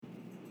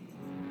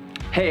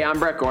Hey, I'm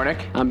Brett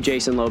Gornick. I'm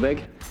Jason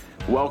Lobig.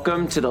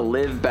 Welcome to the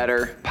Live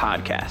Better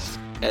podcast.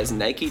 As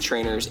Nike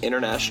trainers,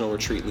 international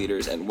retreat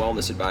leaders, and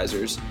wellness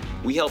advisors,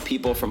 we help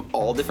people from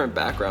all different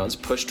backgrounds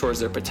push towards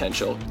their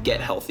potential,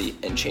 get healthy,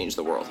 and change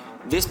the world.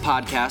 This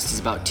podcast is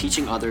about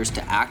teaching others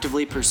to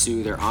actively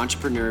pursue their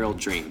entrepreneurial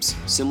dreams,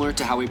 similar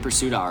to how we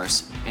pursued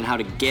ours, and how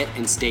to get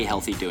and stay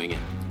healthy doing it.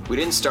 We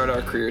didn't start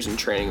our careers in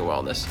training and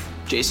wellness.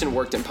 Jason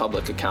worked in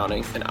public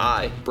accounting, and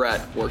I,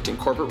 Brett, worked in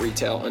corporate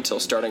retail until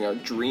starting our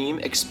dream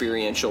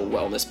experiential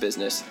wellness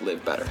business,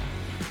 Live Better.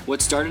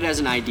 What started as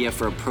an idea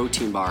for a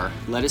protein bar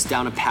led us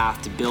down a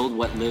path to build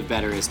what Live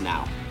Better is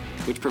now,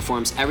 which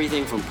performs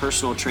everything from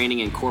personal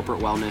training and corporate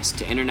wellness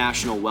to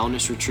international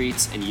wellness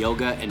retreats and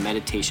yoga and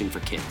meditation for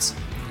kids.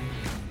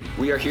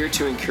 We are here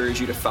to encourage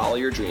you to follow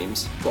your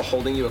dreams while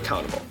holding you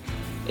accountable.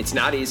 It's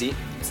not easy,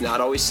 it's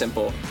not always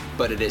simple,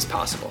 but it is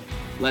possible.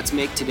 Let's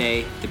make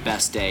today the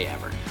best day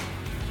ever.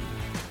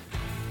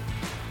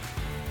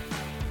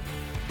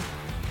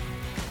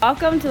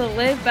 Welcome to the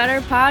Live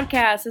Better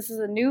podcast. This is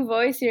a new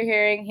voice you're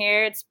hearing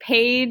here. It's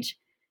Paige,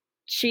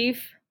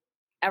 Chief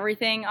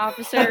Everything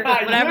Officer,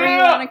 whatever you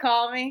want to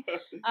call me.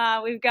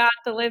 We've got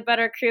the Live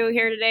Better crew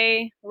here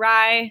today.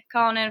 Rye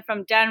calling in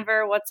from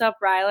Denver. What's up,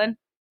 Rylan?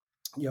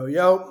 Yo,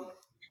 yo.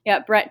 Yeah,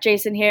 Brett,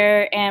 Jason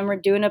here, and we're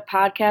doing a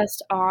podcast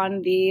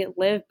on the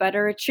Live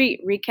Better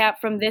retreat. Recap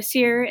from this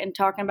year and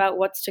talking about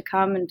what's to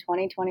come in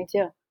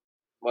 2022.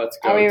 Let's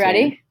go. Are we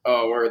ready?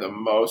 Oh, we're the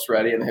most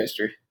ready in the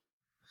history.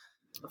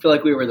 I feel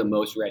like we were the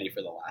most ready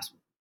for the last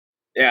one.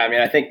 Yeah, I mean,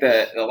 I think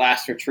the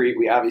last retreat,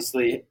 we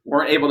obviously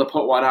weren't able to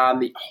put one on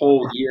the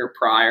whole year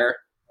prior.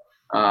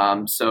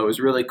 So it was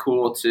really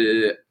cool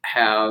to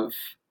have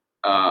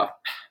an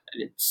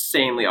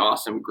insanely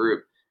awesome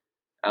group.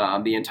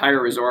 The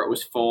entire resort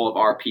was full of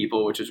our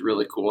people, which was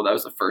really cool. That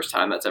was the first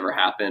time that's ever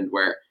happened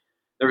where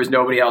there was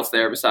nobody else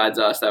there besides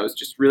us. That was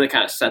just really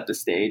kind of set the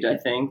stage, I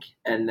think.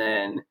 And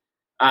then,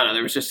 I don't know,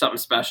 there was just something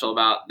special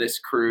about this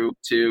crew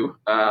too.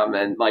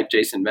 And like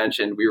Jason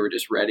mentioned, we were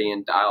just ready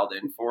and dialed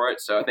in for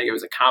it. So I think it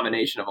was a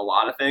combination of a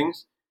lot of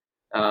things.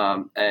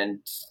 And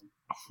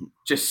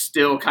just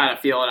still kind of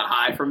feeling a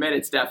high from it.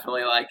 It's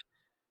definitely like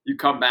you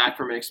come back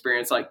from an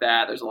experience like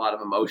that. There's a lot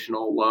of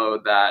emotional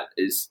load that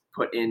is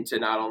put into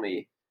not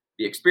only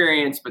the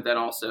experience, but then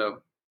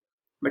also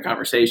the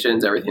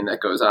conversations, everything that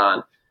goes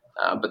on.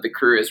 But the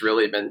crew has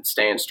really been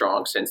staying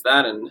strong since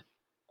that. And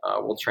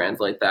we'll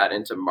translate that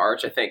into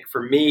March. I think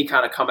for me,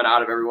 kind of coming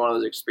out of every one of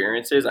those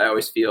experiences, I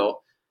always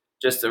feel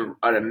just an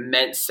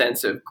immense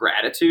sense of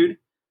gratitude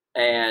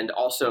and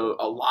also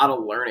a lot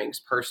of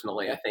learnings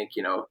personally. I think,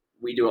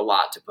 we do a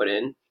lot to put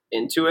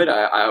into it.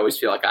 I always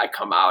feel like I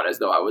come out as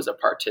though I was a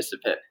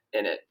participant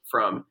in it,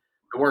 from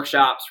the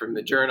workshops, from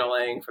the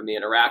journaling, from the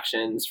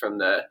interactions, from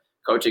the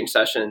coaching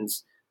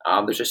sessions.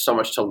 There's just so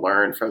much to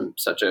learn from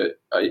such a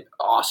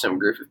awesome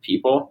group of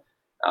people.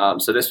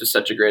 So this was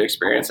such a great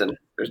experience, and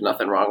there's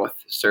nothing wrong with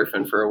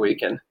surfing for a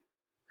week and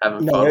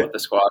having fun with the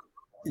squad.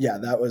 Yeah,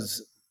 that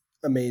was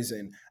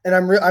amazing. And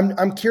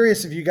I'm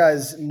curious if you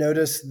guys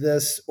noticed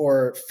this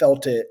or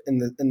felt it in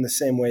the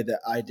same way that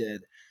I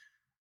did.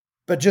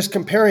 But just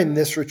comparing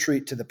this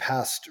retreat to the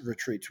past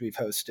retreats we've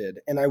hosted,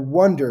 and I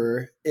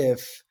wonder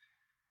if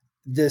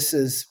this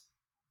is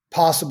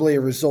possibly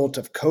a result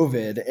of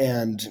COVID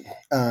and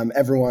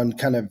everyone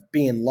kind of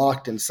being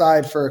locked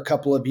inside for a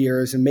couple of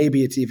years, and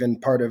maybe it's even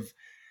part of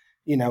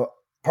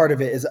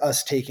it is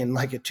us taking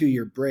like a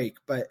 2-year break.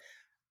 But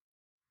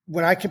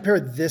when I compare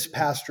this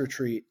past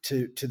retreat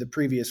to the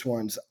previous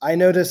ones, I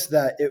noticed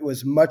that it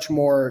was much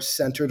more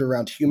centered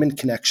around human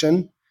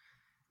connection.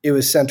 It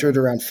was centered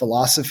around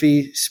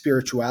philosophy,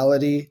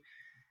 spirituality,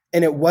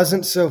 and it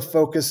wasn't so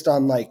focused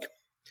on like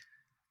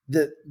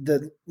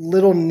the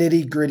little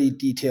nitty gritty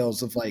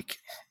details of like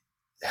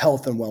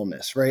health and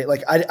wellness, right?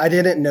 Like I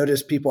didn't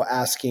notice people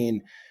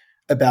asking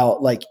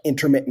about like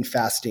intermittent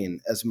fasting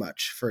as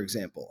much, for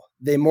example.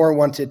 They more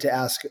wanted to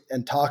ask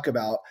and talk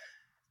about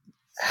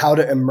how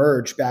to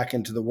emerge back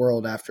into the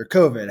world after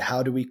COVID.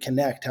 How do we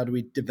connect? How do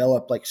we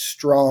develop like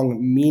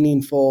strong,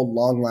 meaningful,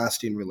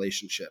 long-lasting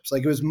relationships?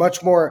 Like it was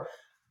much more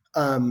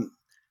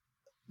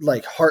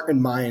like heart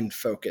and mind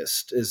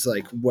focused is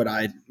like what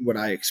I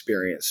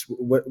experienced.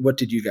 What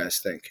did you guys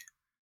think?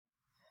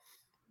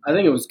 I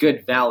think it was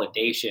good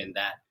validation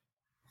that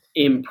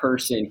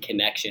in-person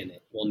connection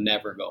will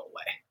never go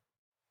away.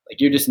 Like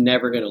you're just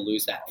never going to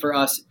lose that. For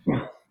us,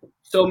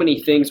 so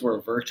many things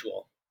were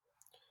virtual.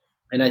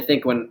 And I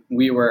think when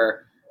we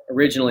were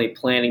originally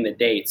planning the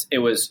dates, it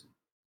was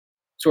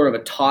sort of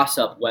a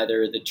toss-up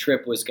whether the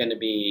trip was going to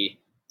be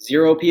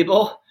 0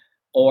 people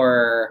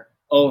or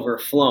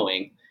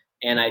overflowing.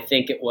 And I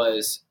think it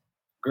was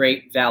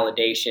great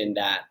validation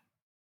that,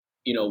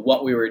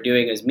 what we were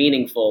doing is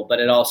meaningful, but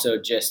it also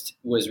just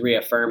was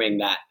reaffirming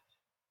that,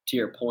 to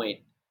your point,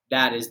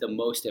 that is the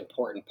most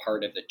important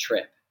part of the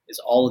trip, is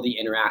all of the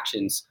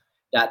interactions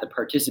that the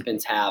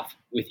participants have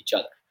with each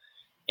other.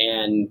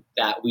 And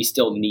that we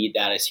still need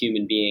that as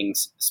human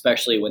beings,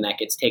 especially when that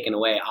gets taken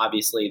away.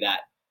 Obviously, that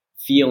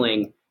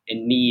feeling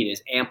and need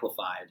is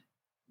amplified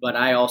but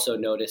I also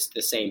noticed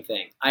the same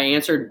thing. I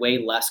answered way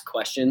less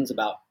questions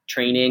about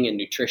training and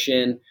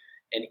nutrition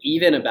and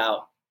even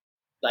about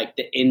like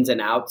the ins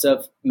and outs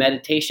of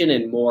meditation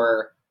and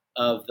more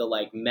of the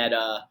like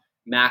meta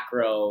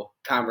macro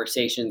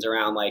conversations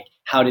around like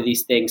how do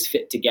these things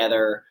fit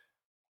together,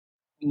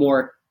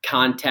 more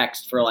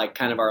context for like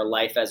kind of our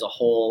life as a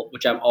whole,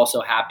 which I'm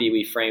also happy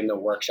we frame the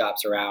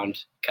workshops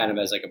around kind of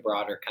as like a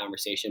broader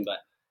conversation. But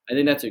I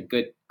think that's a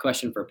good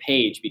question for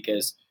Paige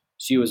because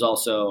she was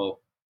also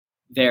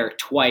there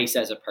twice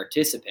as a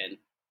participant.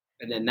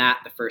 And then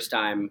the first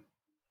time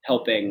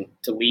helping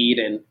to lead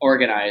and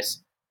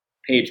organize.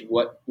 Paige,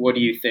 what do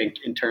you think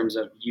in terms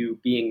of you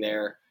being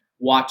there,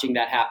 watching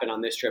that happen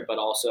on this trip, but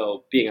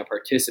also being a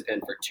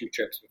participant for 2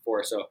 trips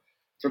before? So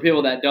for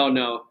people that don't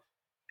know,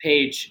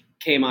 Paige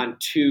came on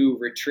 2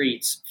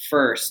 retreats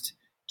first,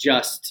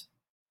 just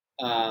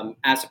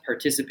as a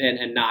participant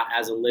and not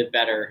as a Live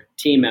Better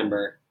team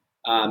member.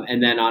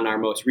 And then on our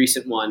most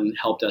recent one,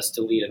 helped us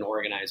to lead and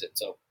organize it.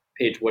 So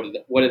Paige, what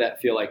did that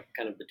feel like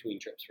kind of between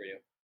trips for you?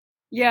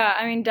 Yeah,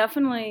 I mean,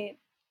 definitely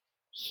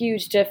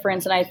huge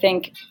difference. And I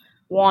think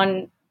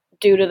one,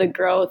 due to the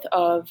growth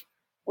of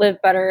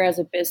Live Better as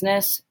a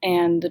business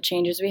and the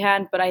changes we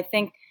had. But I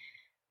think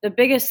the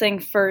biggest thing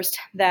first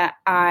that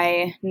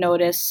I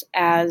notice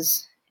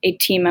as a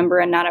team member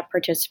and not a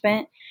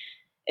participant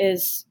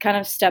is kind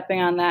of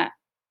stepping on that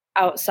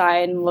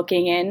outside and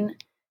looking in.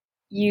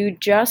 You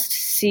just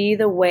see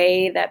the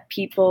way that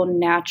people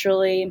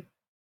naturally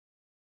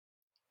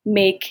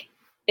make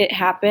it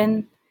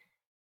happen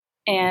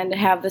and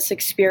have this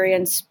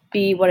experience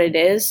be what it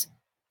is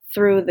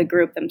through the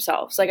group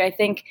themselves. Like I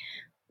think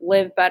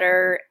Live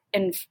Better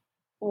and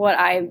what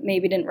I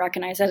maybe didn't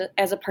recognize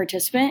as a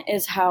participant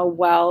is how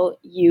well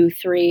you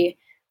 3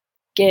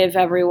 give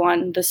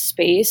everyone the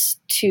space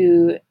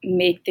to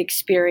make the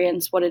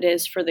experience what it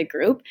is for the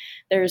group.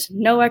 There's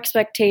no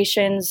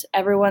expectations.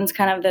 Everyone's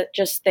kind of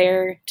just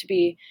there to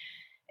be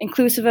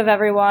inclusive of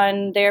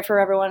everyone, there for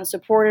everyone,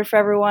 supportive for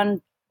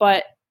everyone,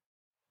 but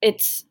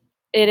it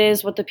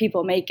is what the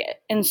people make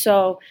it. And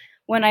so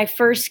when I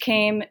first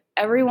came,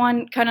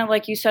 everyone, kind of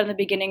like you said in the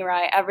beginning,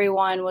 Rye,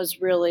 everyone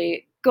was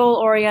really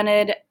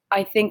goal-oriented.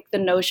 I think the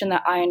notion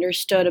that I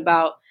understood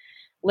about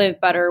Live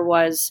Better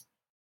was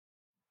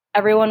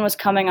everyone was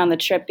coming on the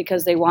trip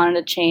because they wanted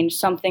to change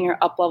something or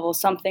up-level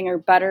something or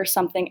better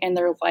something in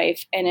their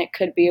life, and it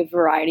could be a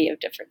variety of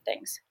different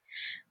things,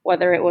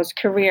 whether it was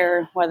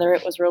career, whether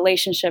it was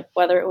relationship,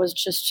 whether it was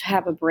just to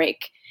have a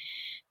break.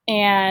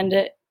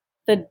 And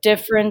the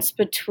difference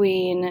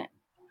between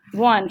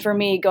one, for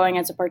me, going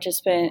as a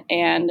participant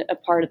and a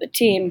part of the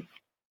team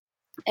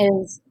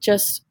is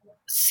just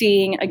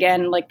seeing,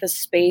 again, like the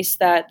space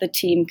that the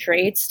team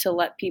creates to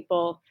let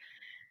people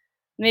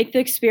make the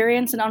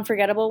experience an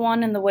unforgettable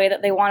one in the way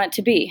that they want it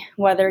to be,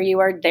 whether you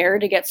are there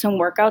to get some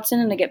workouts in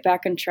and to get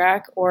back on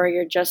track, or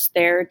you're just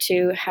there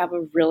to have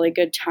a really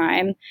good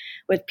time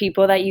with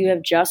people that you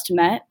have just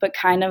met, but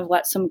kind of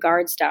let some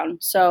guards down.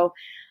 So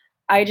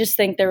I just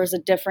think there was a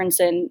difference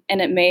and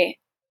it may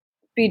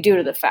be due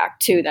to the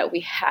fact too, that we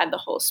had the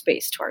whole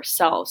space to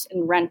ourselves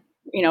and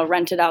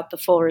rented out the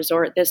full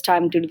resort this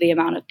time due to the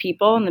amount of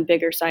people and the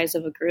bigger size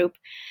of a group.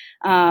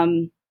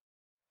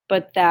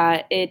 But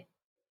that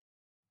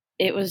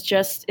it's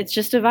just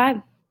a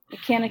vibe. I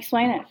can't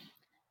explain it.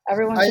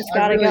 Everyone's just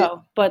got to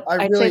go. But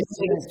I'd say the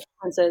biggest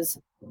difference is.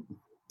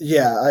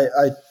 Yeah,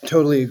 I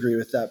totally agree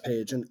with that,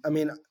 Paige. And I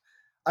mean,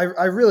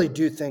 I really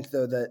do think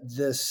though that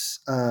this,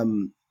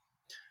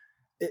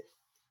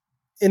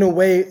 in a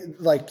way,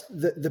 like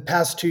the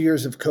past 2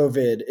 years of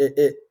COVID,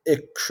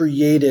 it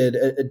created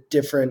a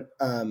different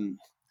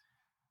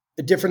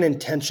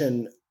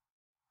intention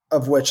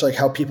of which, like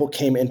how people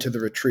came into the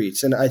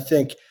retreats. And I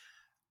think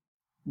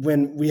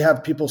when we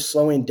have people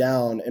slowing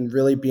down and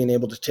really being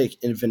able to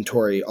take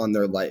inventory on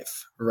their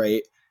life,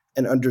 right,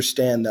 and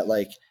understand that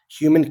like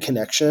human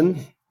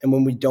connection, and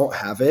when we don't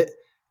have it,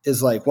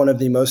 is like one of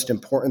the most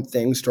important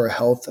things to our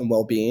health and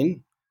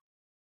well-being.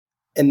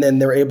 And then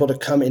they're able to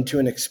come into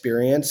an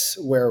experience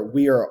where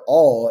we are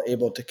all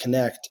able to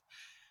connect,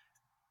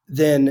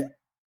 then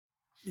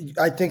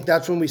I think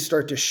that's when we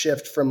start to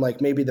shift from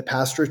like maybe the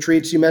past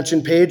retreats you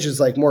mentioned, Paige,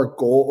 is like more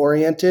goal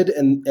oriented.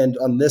 And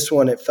on this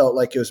one, it felt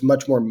like it was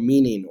much more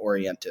meaning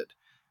oriented,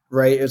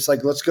 right? It's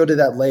like, let's go to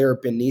that layer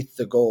beneath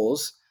the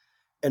goals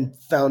and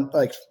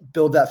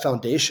build that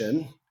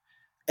foundation.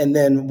 And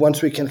then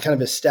once we can kind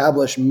of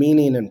establish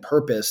meaning and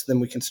purpose, then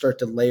we can start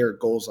to layer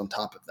goals on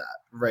top of that,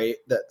 right?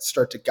 That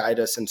start to guide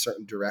us in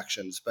certain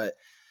directions. But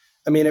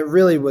I mean, it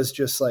really was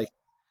just like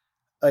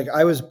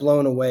I was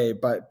blown away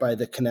by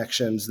the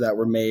connections that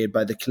were made,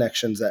 by the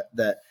connections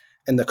that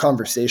and the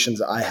conversations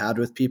that I had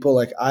with people.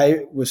 Like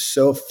I was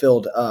so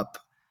filled up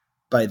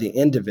by the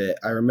end of it.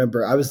 I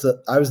remember I was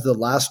the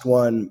last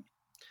one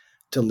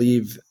to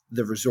leave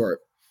the resort,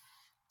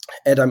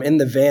 and I'm in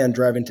the van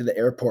driving to the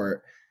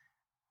airport,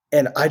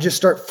 and I just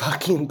start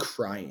fucking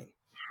crying,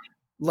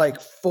 like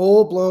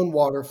full blown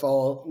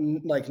waterfall.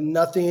 Like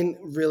nothing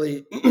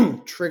really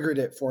triggered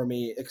it for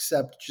me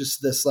except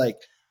just this like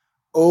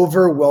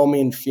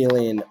overwhelming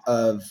feeling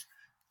of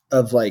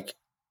like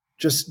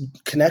just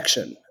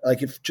connection.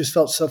 Like it just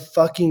felt so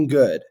fucking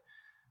good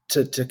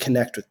to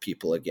connect with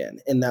people again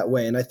in that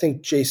way. And I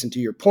think, Jason, to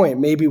your point,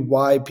 maybe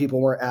why people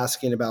weren't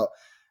asking about,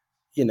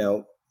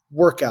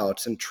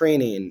 workouts and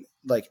training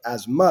like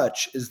as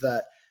much is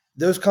that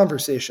those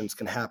conversations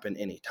can happen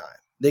anytime.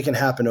 They can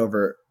happen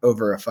over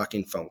a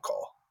fucking phone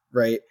call,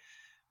 right?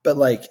 But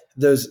like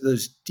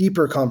those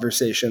deeper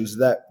conversations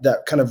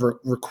that kind of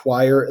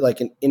require like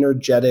an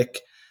energetic,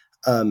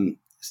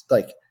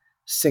 like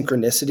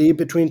synchronicity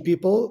between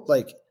people,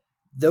 like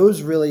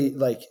those really,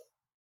 like,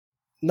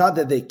 not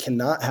that they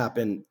cannot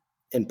happen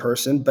in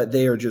person, but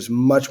they are just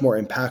much more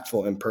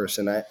impactful in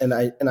person.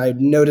 I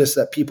noticed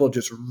that people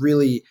just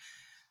really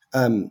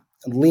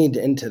leaned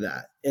into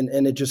that,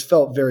 and it just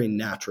felt very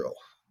natural.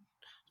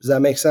 Does that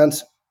make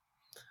sense?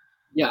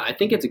 Yeah, I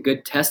think it's a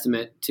good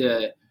testament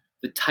to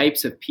the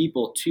types of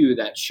people too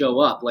that show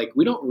up. Like,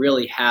 we don't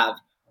really have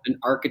an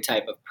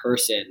archetype of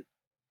person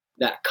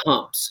that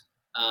comes.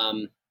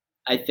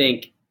 I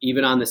think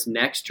even on this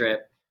next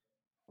trip,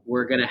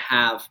 we're going to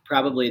have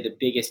probably the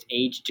biggest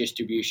age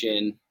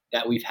distribution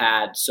that we've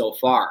had so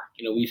far.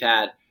 We've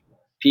had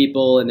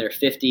people in their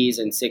 50s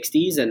and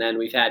 60s, and then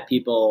we've had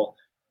people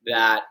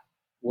that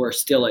were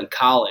still in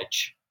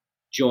college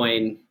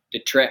join the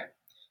trip.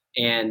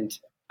 And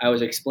I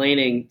was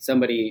explaining,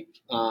 somebody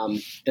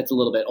that's a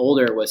little bit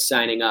older was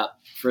signing up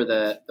for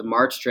the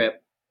March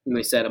trip, and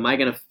they said, am I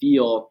going to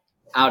feel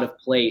out of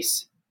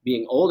place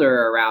being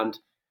older around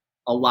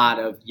a lot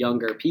of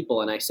younger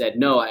people? And I said,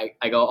 no.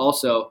 I go,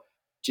 also,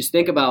 just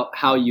think about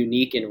how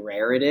unique and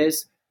rare it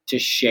is to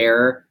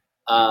share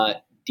a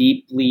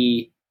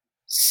deeply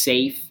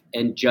safe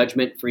and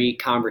judgment-free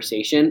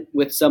conversation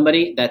with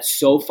somebody that's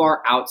so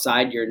far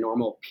outside your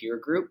normal peer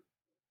group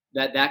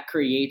that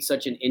creates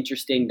such an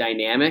interesting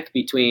dynamic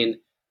between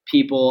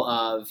people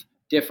of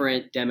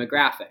different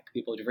demographic,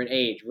 people of different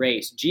age,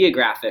 race,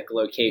 geographic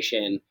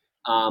location,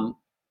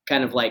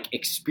 kind of like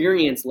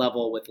experience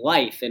level with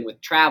life and with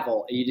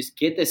travel. And you just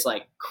get this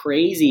like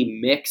crazy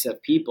mix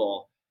of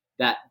people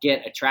that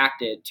get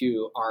attracted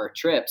to our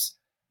trips,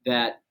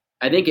 that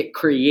I think it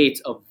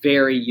creates a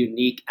very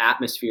unique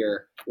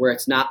atmosphere where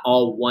it's not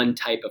all one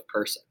type of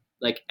person.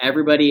 Like,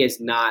 everybody is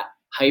not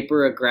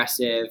hyper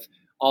aggressive.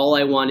 All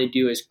I want to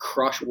do is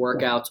crush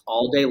workouts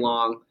all day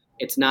long.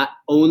 It's not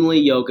only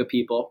yoga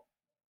people.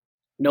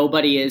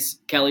 Nobody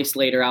is Kelly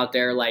Slater out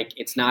there. Like,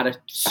 it's not a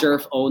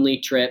surf only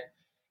trip.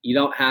 You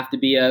don't have to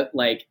be a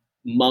like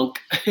monk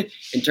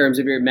in terms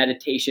of your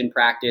meditation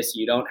practice.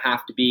 You don't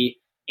have to be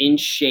in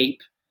shape.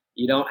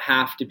 You don't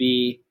have to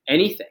be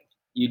anything.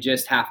 You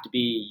just have to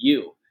be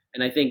you.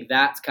 And I think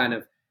that's kind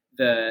of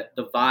the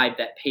vibe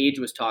that Paige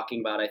was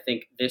talking about. I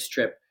think this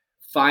trip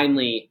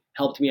finally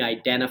helped me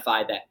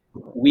identify that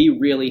we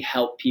really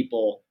help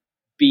people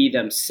be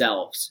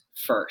themselves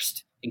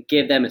first and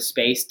give them a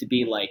space to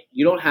be like,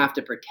 you don't have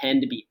to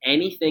pretend to be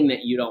anything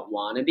that you don't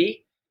want to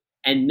be.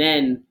 And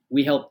then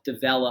we help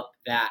develop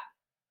that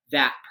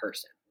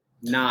person,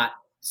 not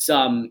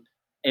some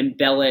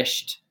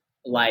embellished,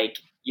 like,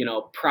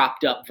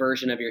 propped up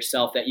version of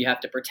yourself that you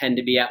have to pretend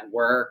to be at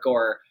work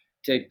or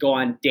to go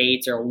on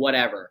dates or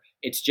whatever.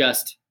 It's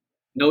just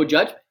no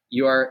judgment.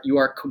 You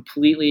are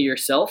completely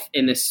yourself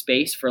in this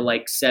space for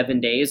like 7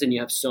 days, and you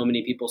have so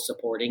many people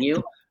supporting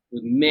you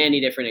with many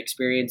different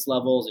experience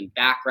levels and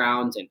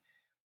backgrounds and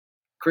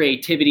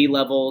creativity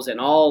levels and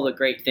all the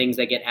great things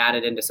that get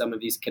added into some of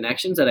these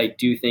connections, that I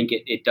do think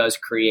it does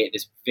create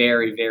this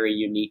very, very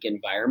unique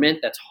environment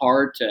that's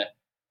hard to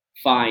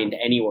find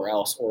anywhere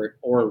else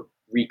or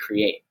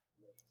recreate.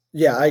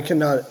 Yeah, I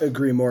cannot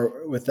agree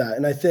more with that.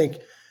 And I think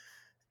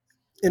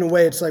in a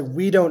way it's like,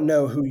 we don't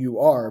know who you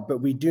are, but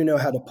we do know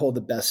how to pull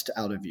the best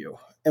out of you.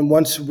 And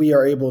once we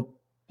are able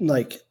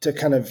like to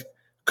kind of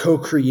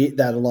co-create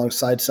that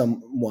alongside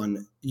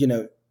someone,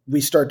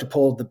 we start to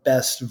pull the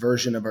best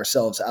version of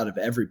ourselves out of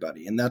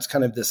everybody. And that's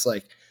kind of this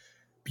like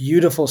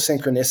beautiful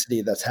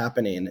synchronicity that's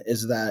happening,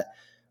 is that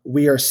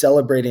we are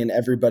celebrating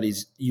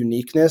everybody's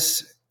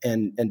uniqueness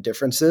and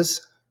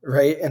differences.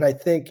 Right. And I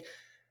think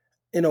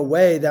in a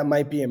way that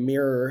might be a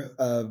mirror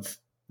of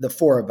the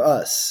four of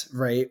us,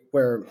 right?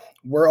 Where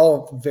we're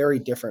all very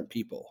different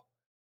people.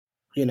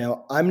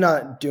 I'm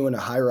not doing a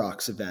High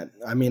Rocks event.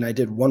 I mean, I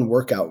did one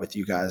workout with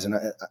you guys and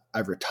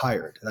I've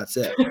retired. That's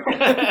it.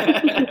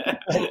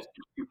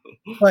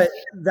 But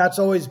that's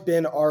always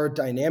been our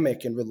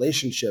dynamic and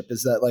relationship,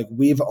 is that like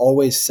we've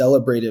always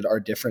celebrated our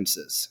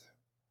differences,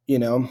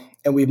 and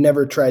we've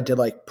never tried to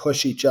like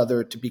push each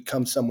other to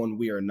become someone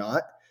we are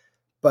not.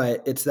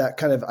 But it's that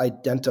kind of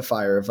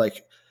identifier of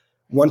like,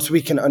 once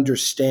we can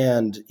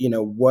understand,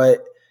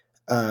 what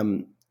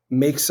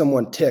makes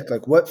someone tick,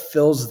 like what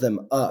fills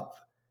them up,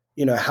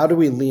 how do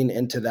we lean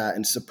into that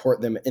and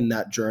support them in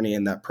that journey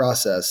and that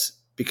process?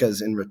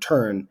 Because in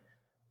return,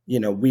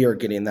 we are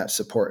getting that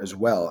support as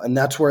well. And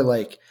that's where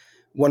like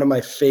one of my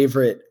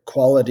favorite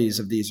qualities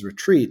of these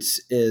retreats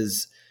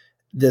is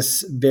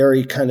this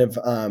very kind of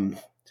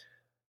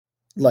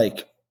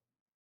like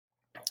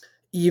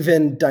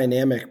even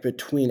dynamic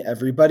between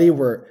everybody,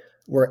 where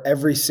where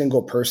every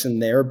single person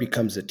there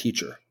becomes a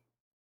teacher.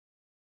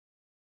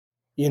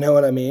 You know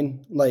what I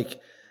mean? Like,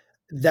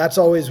 that's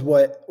always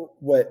what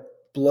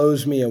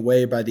blows me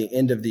away by the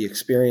end of the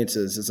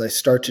experiences, is I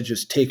start to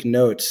just take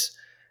notes.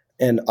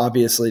 And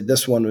obviously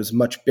this one was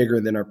much bigger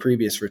than our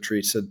previous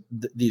retreat, so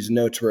these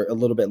notes were a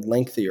little bit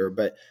lengthier,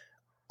 but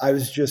I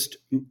was just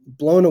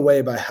blown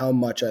away by how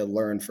much I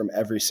learned from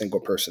every single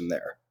person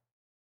there.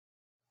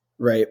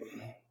 Right.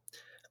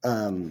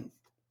 And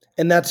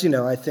that's,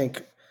 I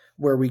think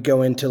where we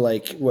go into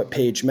like what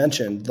Paige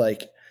mentioned,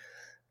 like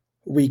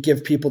we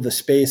give people the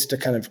space to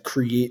kind of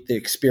create the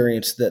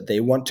experience that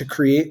they want to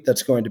create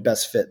that's going to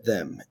best fit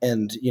them.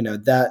 And,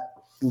 that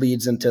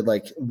leads into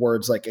like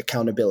words like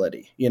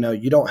accountability.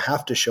 You don't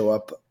have to show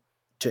up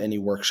to any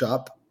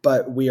workshop,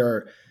 but we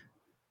are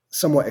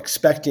somewhat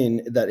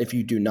expecting that if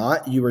you do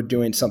not, you are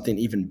doing something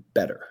even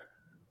better.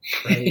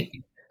 Right?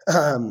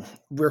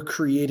 We're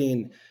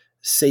creating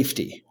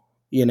safety,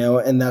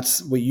 and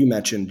that's what you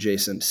mentioned,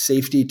 Jason,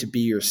 safety to be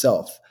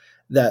yourself,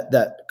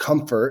 that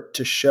comfort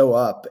to show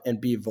up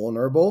and be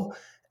vulnerable.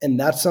 And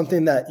that's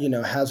something that,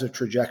 has a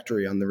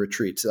trajectory on the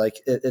retreats. Like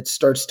it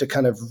starts to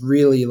kind of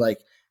really like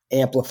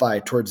amplify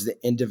towards the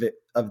end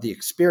of the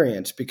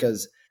experience,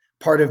 because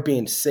part of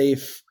being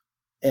safe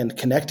and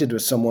connected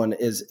with someone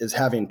is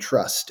having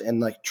trust, and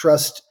like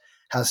trust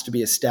has to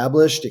be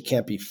established. It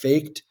can't be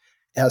faked.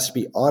 It has to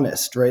be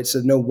honest, right?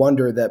 So no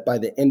wonder that by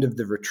the end of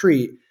the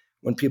retreat,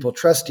 when people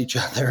trust each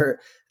other,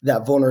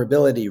 that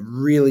vulnerability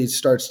really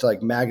starts to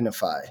like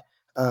magnify.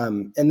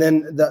 And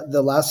then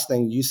the last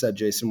thing you said,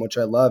 Jason, which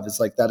I love, is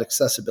like that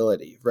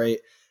accessibility, right?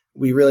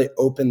 We really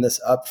open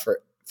this up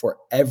for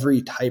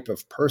every type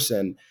of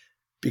person,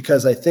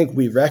 because I think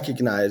we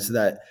recognize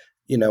that,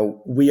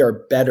 we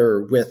are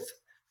better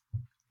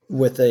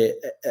with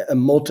a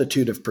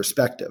multitude of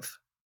perspective,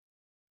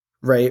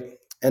 right?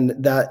 And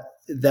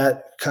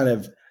that kind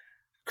of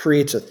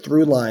creates a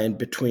through line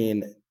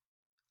between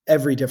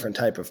every different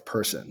type of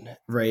person,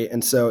 right?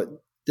 And so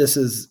this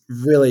is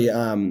really,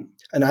 and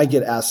I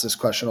get asked this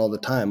question all the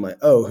time, like,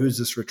 oh, who's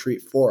this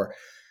retreat for?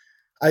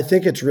 I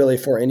think it's really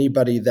for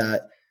anybody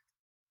that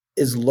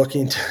is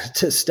looking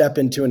to step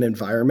into an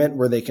environment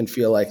where they can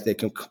feel like they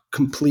can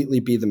completely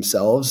be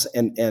themselves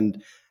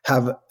and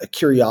have a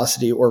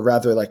curiosity, or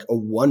rather like a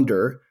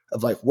wonder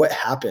of like, what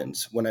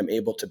happens when I'm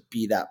able to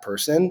be that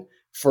person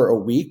for a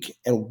week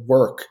and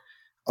work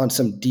on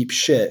some deep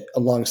shit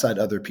alongside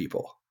other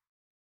people.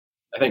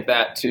 I think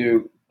that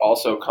too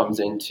also comes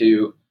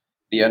into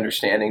the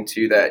understanding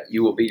too that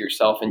you will be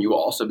yourself and you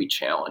will also be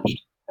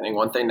challenged. I think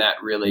one thing that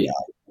really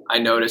I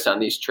notice on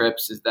these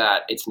trips is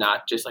that it's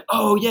not just like,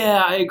 oh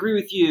yeah, I agree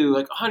with you,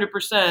 like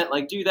 100%,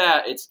 like do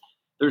that.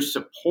 There's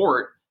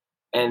support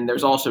and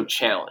there's also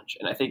challenge.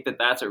 And I think that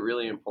that's a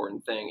really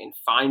important thing in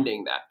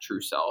finding that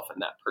true self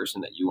and that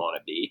person that you want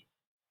to be.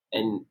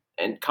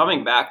 And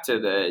coming back to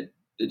the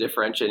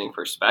differentiating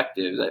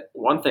perspectives,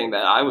 one thing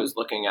that I was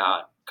looking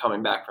at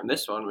coming back from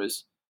this one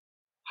was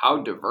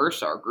how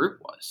diverse our group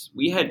was.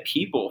 We had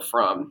people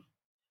from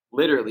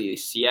literally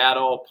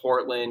Seattle,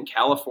 Portland,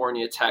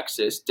 California,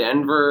 Texas,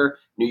 Denver,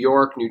 New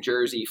York, New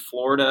Jersey,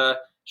 Florida,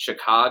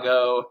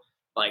 Chicago,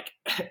 like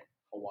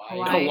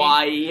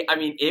Hawaii. I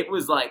mean, it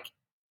was like,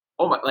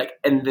 oh my, like,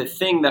 and the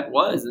thing that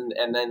was,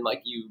 and then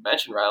like you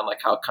mentioned, Ryan,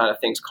 like how kind of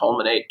things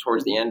culminate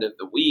towards the end of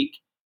the week.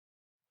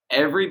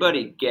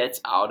 Everybody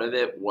gets out of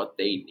it what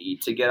they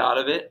need to get out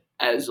of it,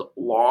 as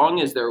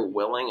long as they're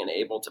willing and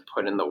able to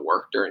put in the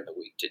work during the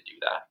week to do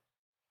that.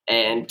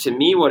 And to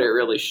me, what it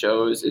really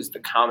shows is the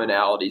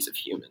commonalities of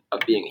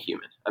being a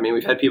human. I mean,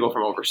 we've had people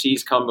from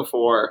overseas come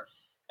before,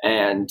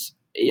 and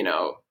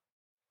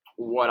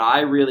what I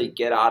really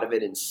get out of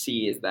it and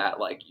see is that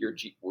like your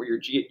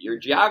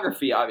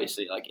geography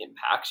obviously like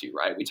impacts you,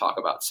 right? We talk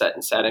about set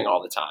and setting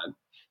all the time.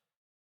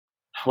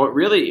 What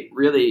really,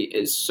 really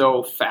is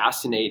so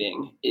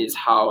fascinating is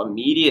how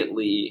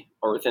immediately,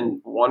 or within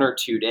 1 or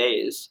 2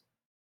 days,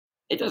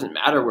 it doesn't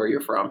matter where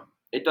you're from.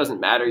 It doesn't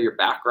matter your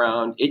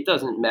background. It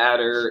doesn't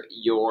matter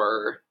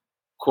your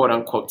quote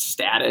unquote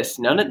status.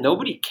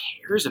 Nobody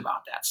cares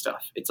about that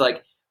stuff. It's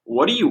like,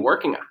 what are you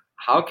working on?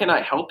 How can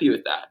I help you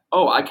with that?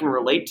 Oh, I can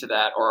relate to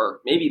that. Or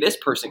maybe this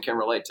person can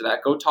relate to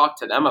that. Go talk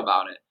to them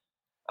about it.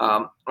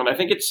 And I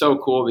think it's so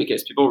cool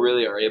because people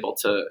really are able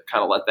to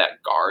kind of let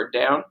that guard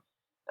down.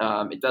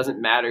 It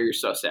doesn't matter your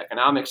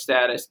socioeconomic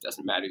status. It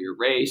doesn't matter your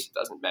race. It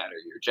doesn't matter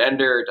your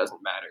gender. It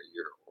doesn't matter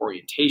your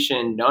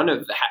orientation. None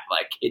of that.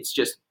 Like, it's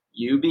just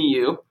you be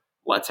you.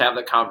 Let's have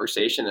the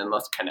conversation and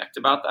let's connect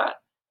about that.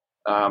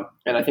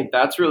 And I think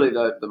that's really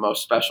the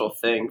most special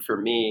thing for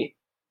me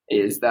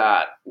is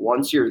that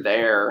once you're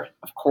there,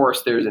 of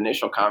course, there's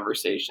initial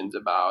conversations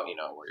about,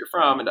 where you're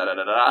from and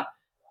da-da-da-da.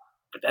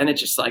 But then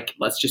it's just like,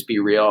 let's just be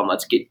real and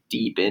let's get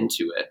deep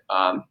into it.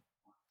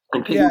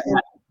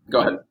 Go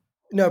ahead.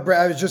 No,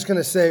 Brad, I was just going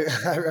to say,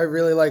 I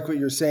really like what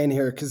you're saying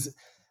here, because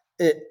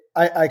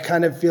I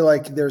kind of feel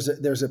like there's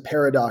a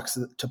paradox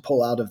to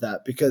pull out of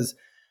that, because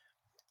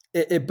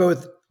it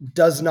both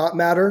does not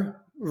matter,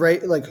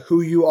 right? Like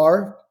who you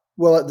are,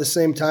 while at the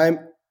same time,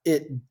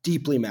 it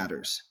deeply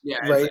matters. Yeah,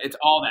 right. It's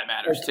all that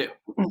matters too.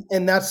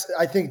 And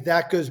I think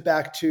that goes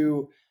back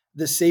to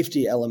the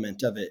safety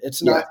element of it.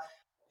 It's not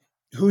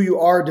who you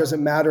are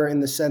doesn't matter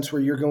in the sense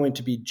where you're going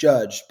to be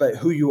judged, but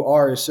who you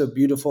are is so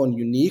beautiful and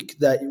unique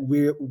that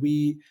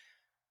we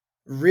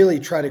really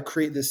try to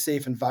create this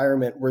safe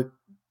environment where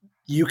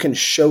you can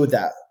show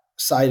that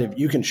side of,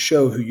 you can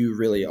show who you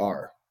really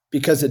are,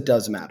 because it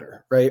does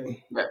matter. Right.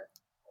 Right.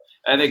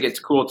 I think it's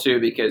cool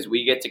too, because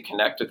we get to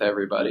connect with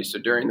everybody. So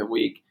during the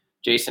week,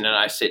 Jason and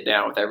I sit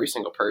down with every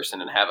single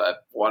person and have a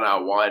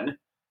one-on-one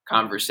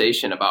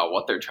conversation about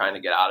what they're trying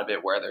to get out of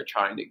it, where they're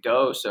trying to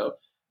go. So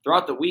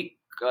throughout the week,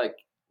 like,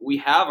 we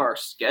have our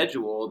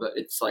schedule, that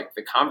it's like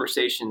the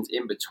conversations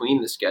in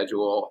between the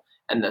schedule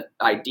and the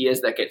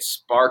ideas that get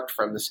sparked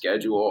from the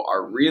schedule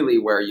are really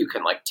where you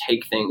can like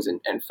take things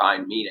and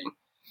find meaning.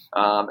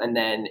 And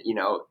then,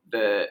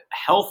 the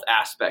health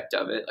aspect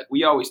of it, like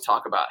we always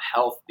talk about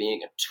health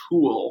being a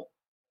tool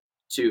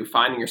to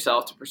finding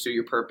yourself, to pursue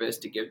your purpose,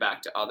 to give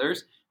back to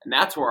others. And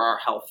that's where our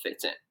health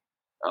fits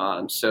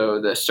in.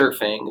 So the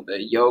surfing, the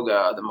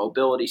yoga, the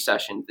mobility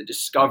sessions, the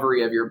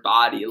discovery of your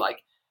body, like,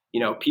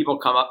 people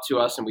come up to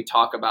us and we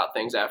talk about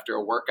things after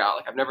a workout.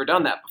 Like, I've never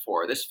done that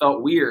before. This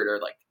felt weird.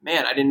 Or like,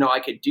 man, I didn't know I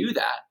could do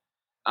that.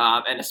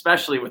 And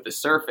especially with the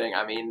surfing,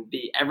 I mean,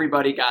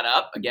 everybody got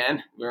up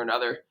again. We're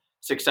another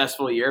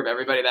successful year of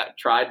everybody that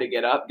tried to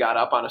get up, got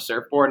up on a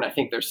surfboard. And I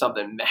think there's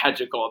something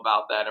magical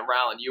about that. And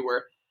Rylan, you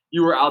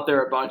were out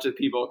there, a bunch of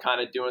people kind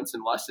of doing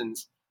some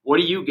lessons. What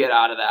do you get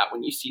out of that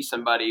when you see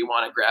somebody you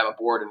want to grab a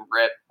board and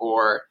rip,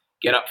 or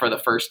get up for the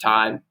first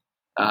time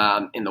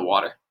in the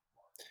water?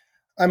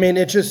 I mean,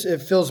 it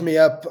fills me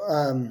up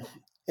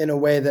in a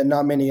way that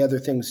not many other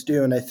things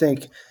do. And I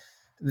think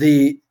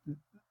the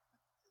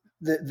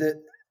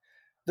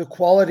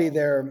quality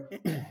there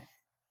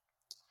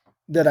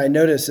that I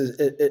notice is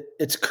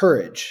it's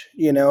courage.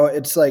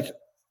 It's like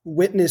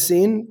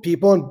witnessing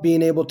people and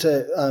being able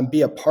to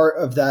be a part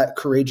of that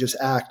courageous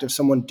act of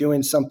someone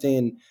doing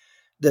something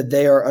that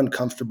they are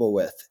uncomfortable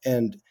with,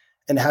 and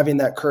having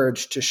that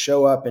courage to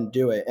show up and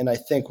do it. And I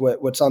think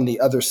what's on the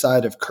other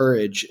side of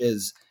courage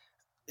is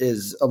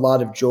a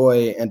lot of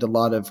joy and a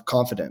lot of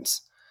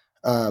confidence.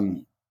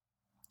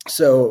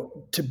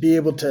 So to be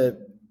able to,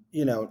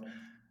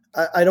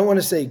 I don't want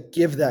to say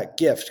give that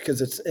gift,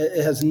 because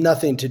it has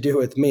nothing to do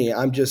with me.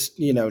 I'm just,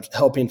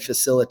 helping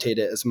facilitate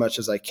it as much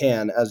as I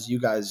can, as you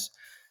guys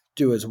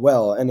do as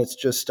well. And it's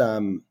just,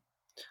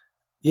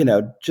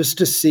 just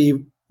to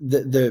see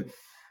the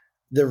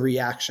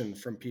reaction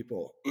from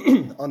people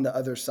on the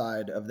other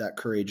side of that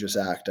courageous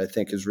act, I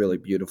think is really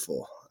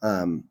beautiful.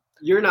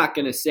 You're not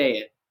going to say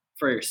it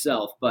for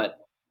yourself, but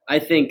I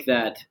think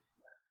that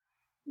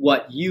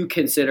what you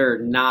consider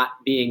not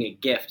being a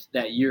gift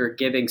that you're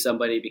giving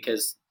somebody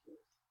because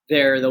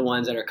they're the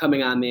ones that are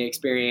coming on the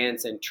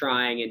experience and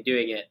trying and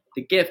doing it,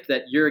 the gift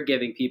that you're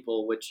giving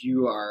people, which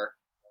you are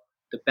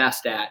the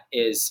best at,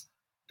 is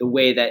the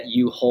way that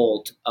you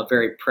hold a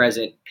very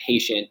present,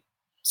 patient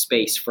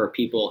space for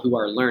people who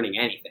are learning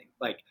anything.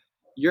 Like,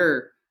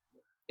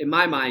 in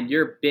my mind,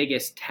 your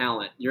biggest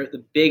talent, you're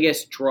the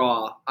biggest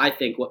draw. I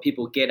think what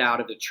people get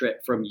out of the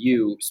trip from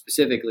you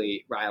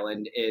specifically,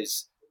 Ryland,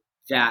 is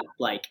that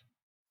like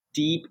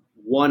deep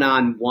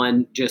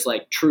one-on-one, just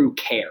like true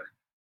care.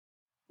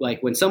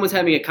 Like when someone's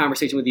having a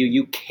conversation with you,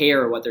 you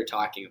care what they're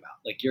talking about.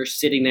 Like you're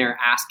sitting there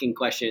asking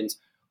questions,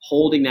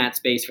 holding that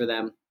space for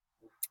them.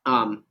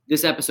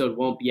 This episode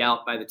won't be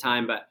out by the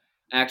time, but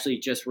I actually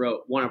just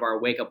wrote one of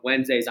our Wake Up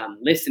Wednesdays on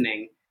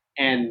listening,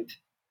 and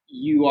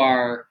you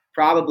are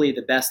probably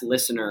the best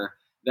listener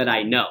that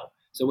I know.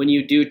 So when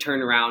you do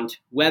turn around,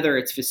 whether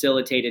it's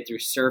facilitated through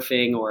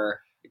surfing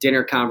or a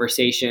dinner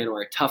conversation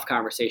or a tough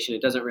conversation,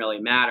 it doesn't really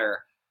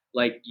matter.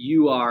 Like,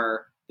 you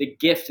are, the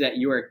gift that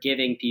you are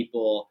giving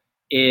people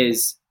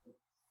is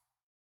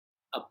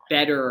a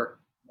better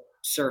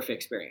surf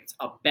experience,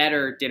 a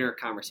better dinner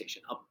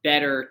conversation, a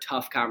better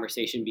tough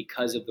conversation,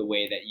 because of the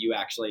way that you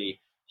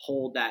actually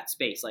hold that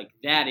space. Like,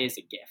 that is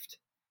a gift.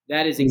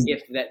 That is a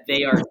gift that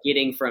they are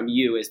getting from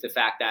you, is the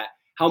fact that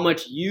how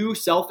much you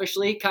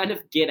selfishly kind of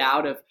get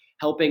out of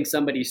helping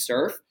somebody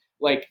surf.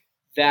 Like,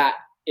 that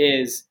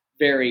is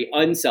very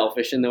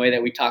unselfish in the way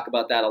that we talk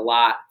about that a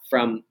lot,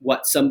 from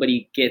what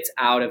somebody gets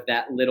out of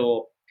that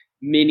little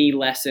mini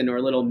lesson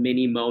or little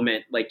mini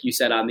moment. Like you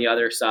said, on the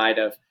other side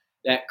of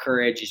that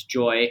courage is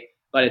joy,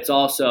 but it's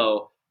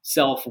also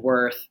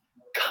self-worth,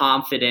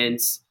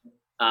 confidence,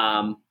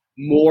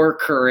 more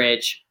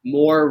courage,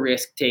 more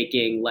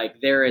risk-taking. Like,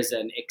 there is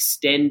an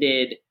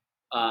extended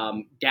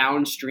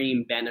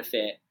downstream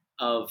benefit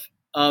of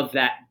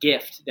that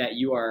gift that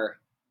you are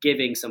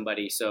giving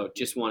somebody. So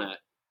just want to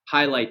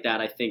highlight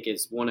that. I think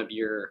is one of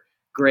your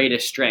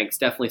greatest strengths.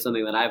 Definitely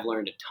something that I've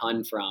learned a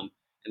ton from,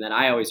 and that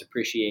I always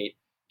appreciate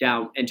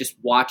down, and just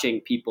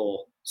watching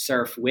people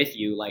surf with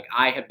you. Like,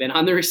 I have been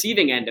on the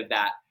receiving end of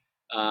that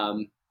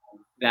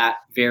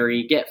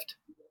very gift.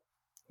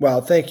 Wow.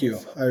 Thank you.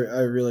 I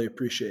really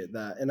appreciate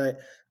that. And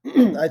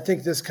I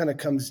think this kind of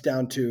comes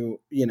down to,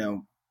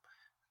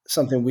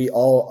 something we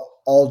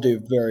all do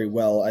very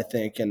well, I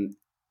think. And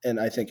and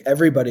I think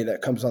everybody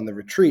that comes on the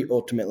retreat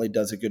ultimately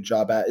does a good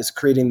job at, is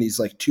creating these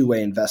like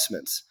two-way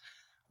investments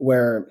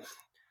where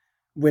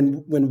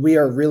when we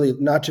are really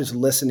not just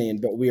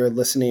listening, but we are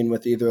listening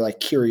with either like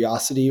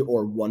curiosity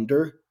or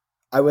wonder.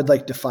 I would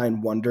like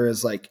define wonder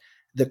as like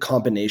the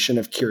combination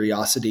of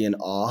curiosity and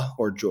awe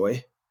or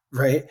joy,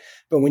 right?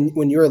 But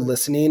when you're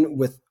listening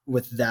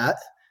with that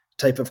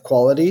type of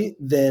quality,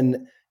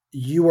 then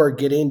you are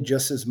getting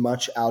just as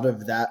much out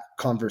of that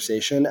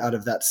conversation, out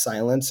of that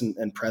silence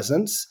and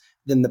presence,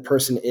 than the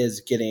person is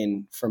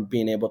getting from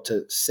being able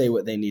to say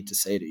what they need to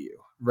say to you,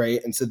 right?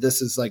 And so this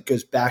is like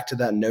goes back to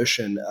that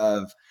notion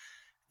of,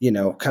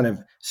 kind of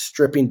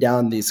stripping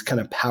down these kind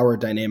of power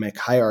dynamic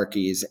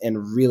hierarchies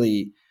and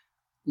really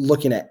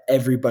looking at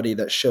everybody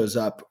that shows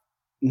up,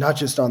 not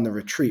just on the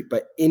retreat,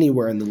 but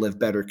anywhere in the Live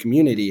Better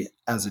community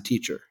as a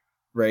teacher,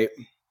 right?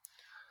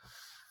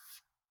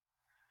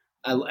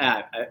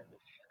 I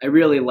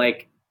really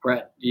like,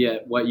 Brett,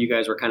 what you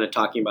guys were kind of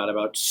talking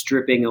about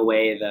stripping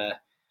away the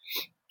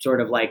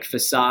sort of like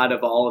facade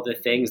of all of the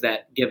things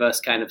that give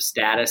us kind of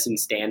status and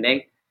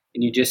standing.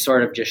 And you just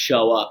sort of just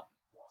show up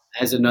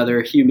as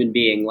another human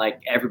being,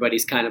 like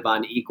everybody's kind of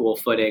on equal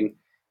footing,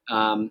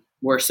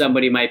 where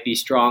somebody might be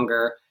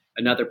stronger,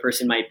 another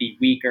person might be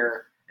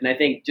weaker. And I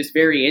think just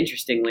very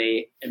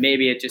interestingly, and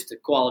maybe it's just a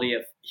quality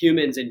of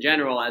humans in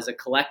general as a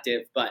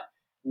collective, but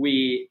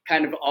we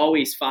kind of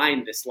always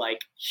find this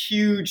like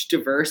huge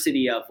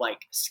diversity of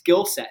like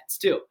skill sets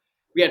too.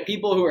 We had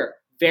people who are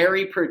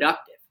very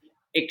productive,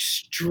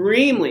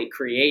 extremely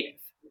creative,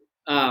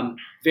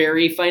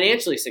 very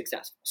financially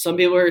successful. Some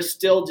people are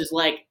still just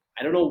like,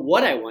 I don't know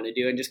what I want to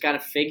do, and just kind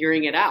of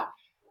figuring it out.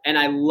 And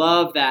I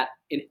love that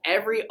in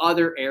every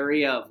other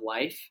area of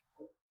life,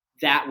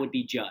 that would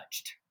be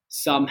judged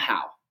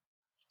somehow,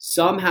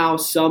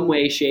 some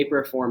way, shape,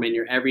 or form in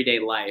your everyday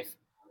life.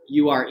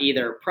 You are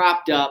either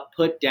propped up,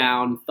 put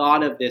down,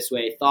 thought of this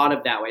way, thought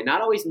of that way,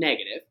 not always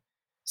negative,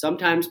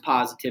 sometimes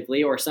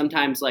positively, or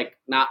sometimes like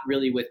not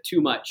really with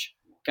too much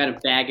kind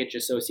of baggage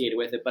associated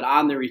with it. But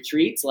on the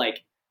retreats,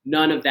 like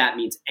none of that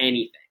means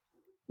anything,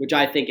 which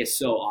I think is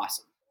so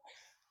awesome.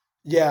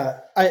 Yeah,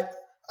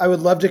 I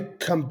would love to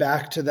come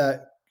back to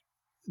that,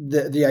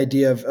 the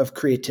idea of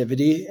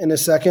creativity in a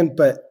second,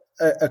 but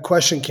a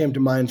question came to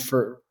mind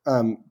for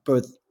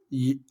both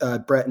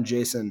Brett and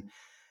Jason,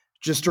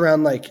 just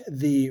around like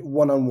the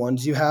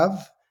one-on-ones you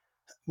have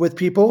with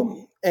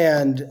people,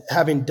 and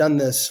having done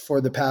this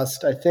for the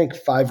past, I think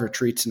 5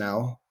 retreats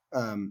now,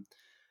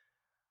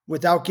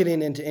 without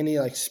getting into any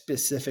like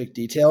specific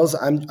details,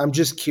 I'm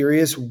just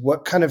curious,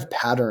 what kind of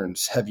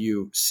patterns have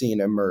you seen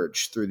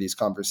emerge through these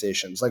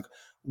conversations? Like,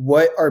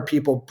 what are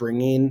people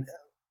bringing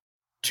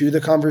to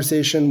the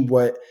conversation?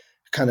 What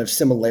kind of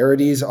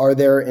similarities are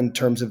there in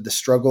terms of the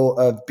struggle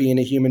of being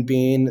a human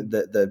being,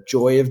 the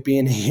joy of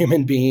being a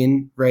human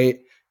being, right?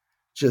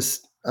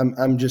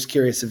 I'm just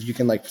curious if you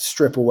can like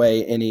strip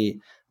away any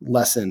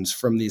lessons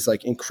from these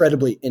like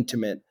incredibly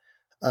intimate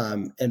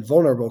and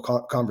vulnerable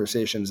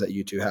conversations that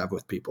you two have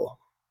with people.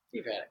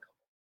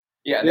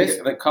 Yeah,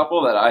 the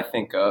couple that I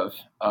think of,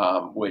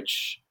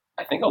 which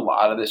I think a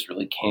lot of this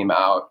really came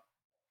out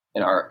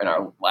in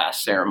our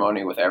last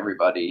ceremony with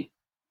everybody,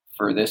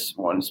 for this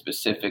one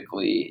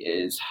specifically,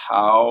 is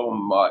how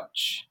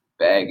much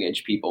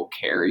baggage people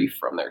carry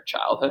from their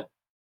childhood,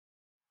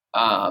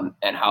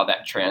 and how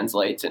that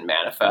translates and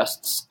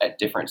manifests at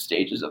different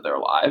stages of their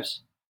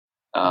lives.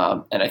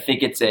 And I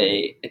think it's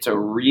a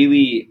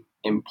really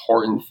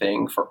important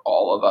thing for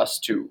all of us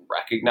to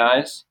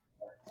recognize.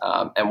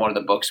 And one of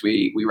the books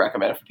we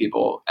recommend for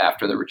people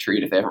after the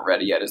retreat, if they haven't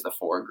read it yet, is The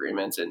 4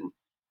 Agreements. And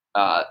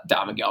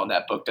Don Miguel in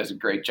that book does a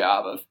great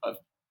job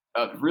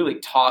of really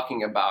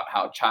talking about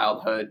how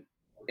childhood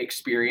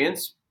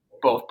experience,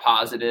 both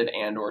positive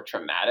and or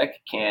traumatic,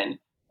 can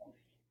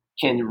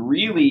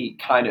really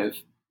kind of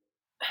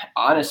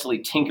honestly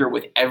tinker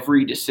with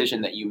every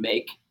decision that you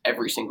make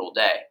every single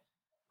day,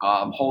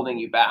 holding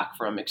you back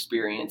from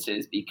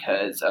experiences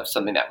because of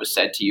something that was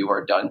said to you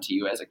or done to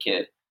you as a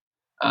kid.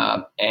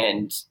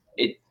 And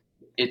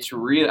it's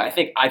really, I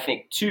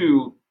think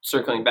too,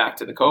 circling back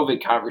to the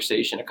COVID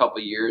conversation, a couple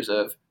of years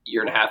of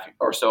year and a half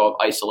or so of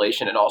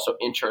isolation and also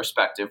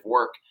introspective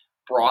work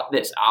brought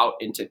this out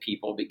into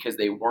people because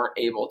they weren't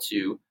able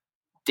to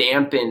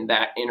dampen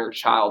that inner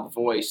child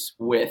voice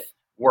with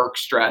work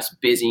stress,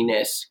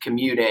 busyness,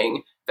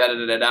 commuting,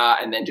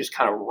 and then just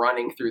kind of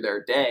running through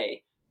their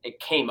day. It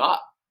came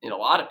up in a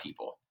lot of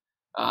people.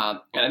 And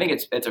I think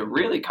it's a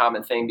really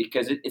common thing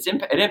because it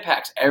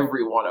impacts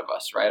every one of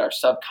us, right? Our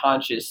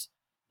subconscious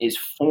is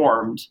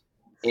formed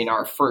in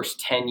our first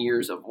 10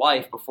 years of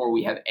life before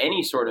we have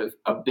any sort of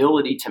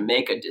ability to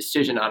make a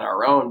decision on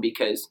our own,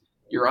 because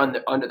you're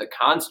under the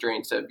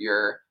constraints of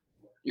your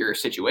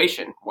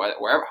situation,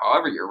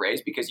 however you're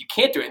raised, because you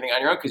can't do anything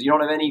on your own because you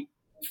don't have any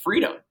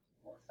freedom.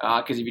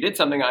 Because if you did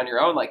something on your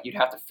own, like, you'd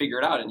have to figure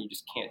it out, and you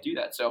just can't do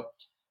that. So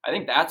I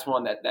think that's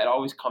one that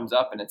always comes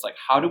up, and it's like,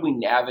 how do we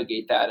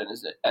navigate that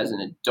as an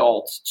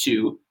adult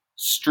to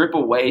strip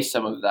away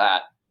some of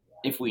that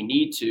if we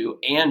need to,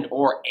 and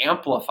or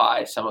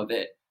amplify some of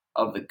it,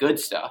 of the good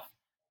stuff,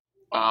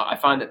 I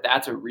find that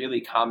that's a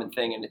really common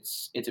thing, and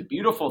it's a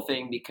beautiful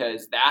thing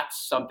because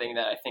that's something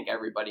that I think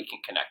everybody can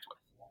connect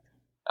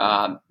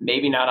with.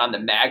 Maybe not on the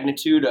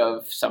magnitude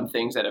of some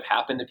things that have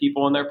happened to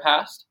people in their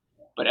past,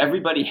 but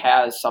everybody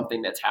has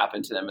something that's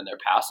happened to them in their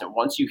past. And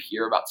once you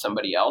hear about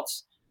somebody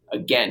else,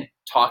 again,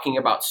 talking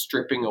about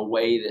stripping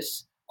away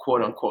this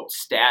quote unquote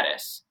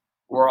status,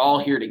 we're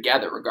all here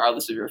together,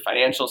 regardless of your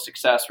financial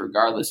success,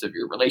 regardless of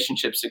your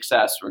relationship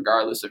success,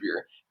 regardless of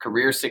your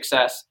career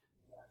success.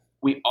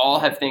 We all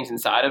have things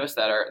inside of us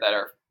that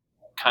are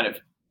kind of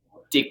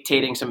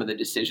dictating some of the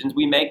decisions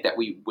we make that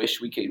we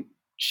wish we could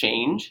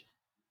change.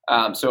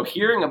 So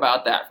hearing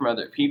about that from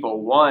other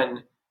people,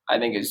 one, I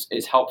think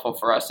is helpful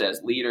for us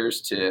as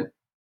leaders to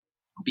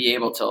be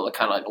able to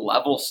kind of like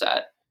level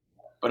set,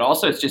 but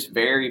also it's just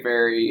very,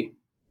 very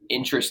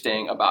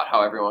interesting about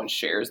how everyone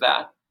shares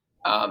that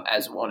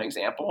as one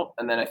example.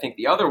 And then I think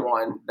the other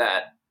one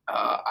that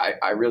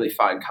I really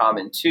find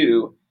common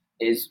too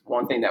is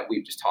one thing that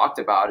we've just talked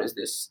about is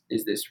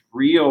this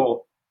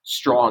real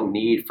strong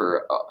need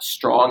for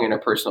strong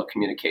interpersonal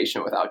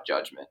communication without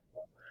judgment.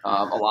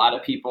 A lot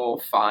of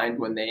people find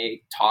when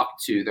they talk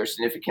to their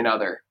significant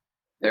other,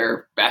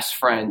 their best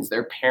friends,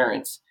 their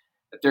parents,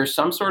 that there's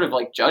some sort of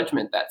like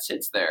judgment that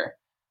sits there,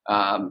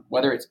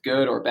 whether it's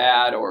good or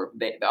bad, or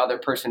the other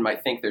person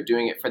might think they're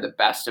doing it for the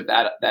best of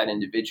that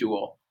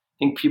individual.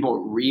 I think people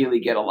really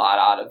get a lot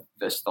out of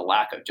this, the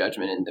lack of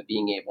judgment and the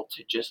being able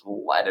to just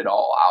let it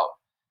all out.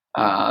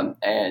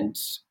 And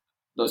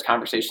those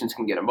conversations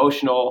can get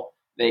emotional.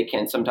 They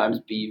can sometimes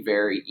be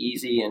very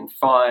easy and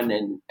fun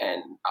and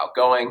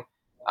outgoing.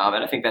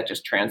 And I think that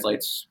just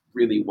translates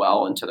really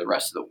well into the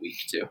rest of the week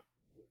too.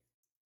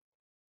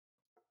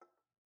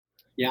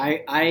 Yeah,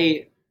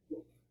 I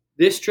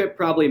this trip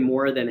probably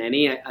more than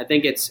any, I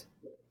think it's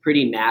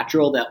pretty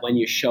natural that when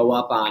you show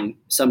up on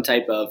some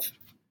type of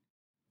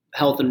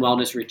health and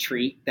wellness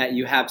retreat that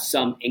you have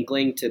some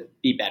inkling to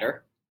be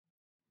better.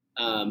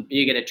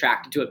 You get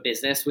attracted to a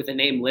business with the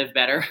name Live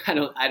Better.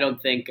 I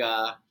don't think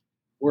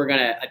we're going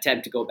to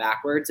attempt to go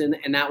backwards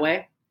in that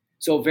way.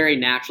 So very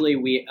naturally,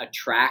 we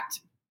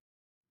attract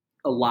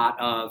a lot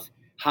of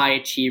high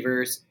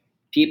achievers,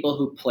 people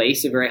who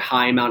place a very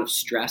high amount of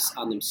stress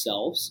on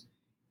themselves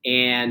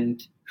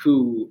and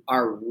who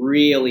are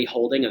really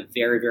holding a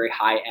very, very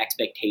high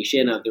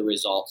expectation of the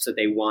results that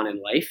they want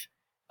in life,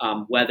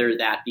 whether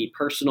that be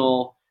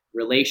personal,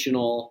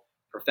 relational,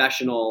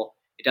 professional.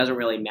 It doesn't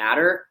really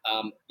matter.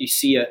 You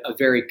see a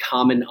very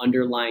common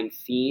underlying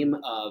theme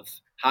of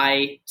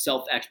high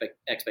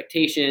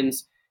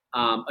self-expectations,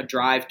 a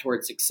drive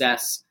towards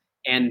success,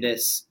 and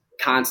this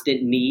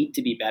constant need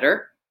to be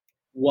better.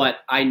 What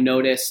I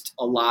noticed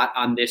a lot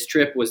on this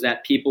trip was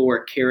that people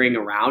were carrying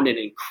around an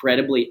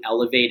incredibly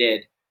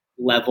elevated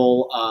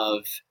level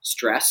of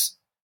stress.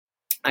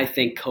 I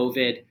think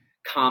COVID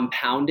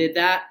compounded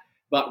that,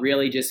 but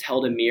really just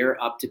held a mirror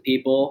up to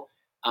people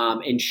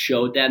and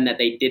showed them that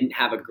they didn't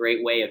have a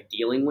great way of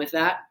dealing with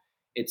that.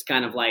 It's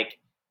kind of like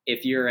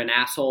if you're an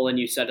asshole and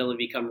you suddenly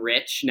become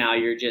rich, now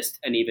you're just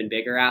an even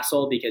bigger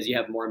asshole because you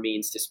have more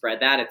means to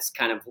spread that. It's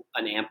kind of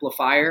an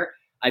amplifier.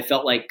 I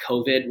felt like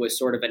COVID was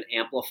sort of an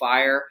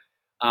amplifier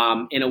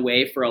in a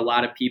way for a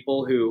lot of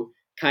people who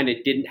kind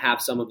of didn't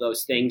have some of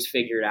those things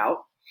figured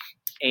out.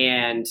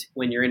 And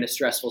when you're in a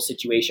stressful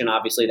situation,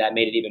 obviously that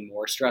made it even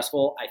more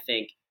stressful. I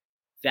think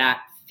that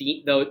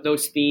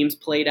those themes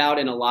played out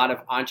in a lot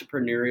of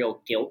entrepreneurial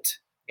guilt.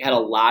 You had a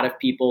lot of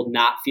people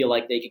not feel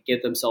like they could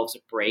give themselves a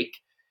break.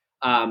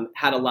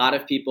 Had a lot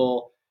of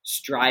people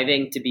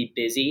striving to be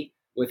busy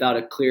without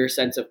a clear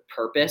sense of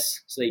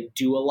purpose. So they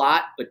do a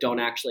lot, but don't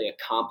actually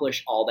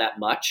accomplish all that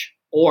much,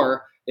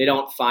 or they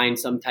don't find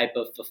some type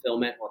of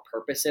fulfillment or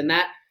purpose in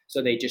that.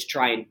 So they just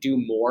try and do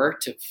more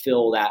to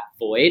fill that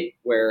void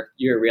where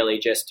you're really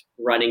just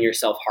running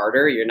yourself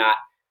harder. You're not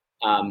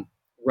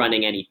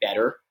running any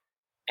better.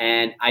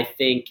 And I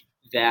think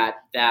that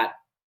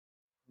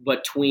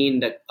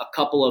between a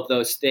couple of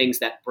those things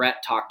that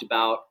Brett talked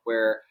about,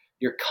 where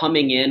you're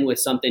coming in with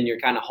something you're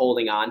kind of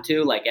holding on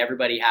to, like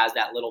everybody has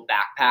that little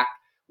backpack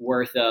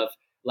worth of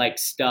like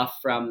stuff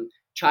from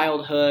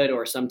childhood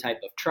or some type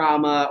of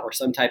trauma or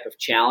some type of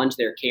challenge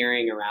they're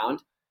carrying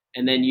around.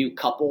 And then you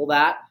couple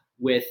that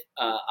with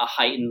a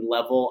heightened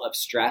level of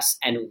stress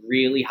and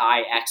really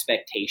high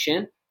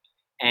expectation,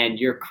 and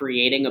you're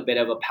creating a bit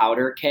of a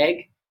powder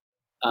keg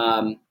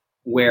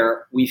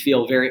where we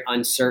feel very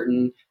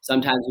uncertain.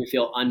 Sometimes we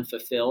feel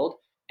unfulfilled.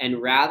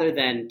 And rather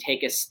than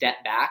take a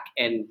step back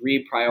and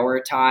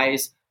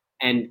reprioritize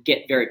and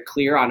get very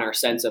clear on our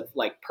sense of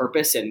like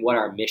purpose and what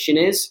our mission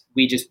is,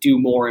 we just do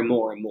more and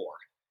more and more.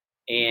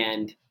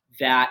 And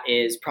that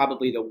is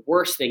probably the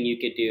worst thing you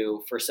could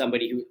do for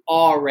somebody who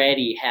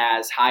already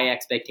has high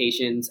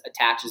expectations,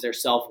 attaches their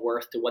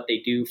self-worth to what they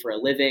do for a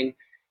living,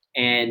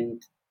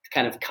 and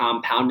kind of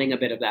compounding a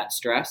bit of that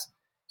stress.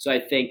 So I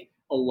think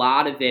a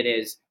lot of it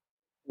is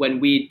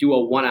when we do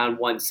a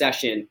one-on-one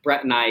session,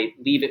 Brett and I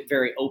leave it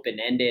very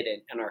open-ended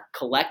and are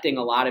collecting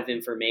a lot of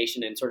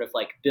information and sort of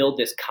like build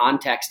this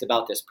context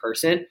about this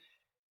person.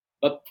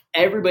 but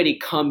everybody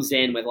comes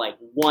in with like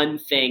one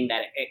thing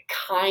that it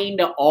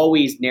kind of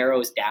always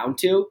narrows down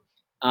to.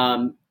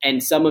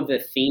 And some of the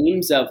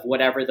themes of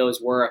whatever those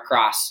were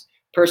across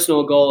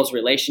personal goals,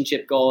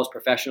 relationship goals,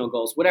 professional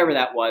goals, whatever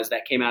that was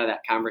that came out of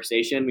that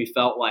conversation, we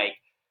felt like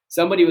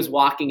somebody was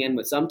walking in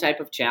with some type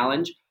of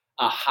challenge,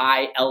 a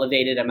high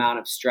elevated amount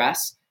of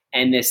stress,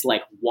 and this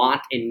like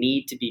want and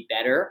need to be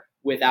better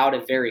without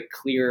a very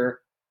clear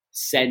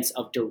sense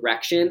of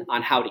direction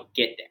on how to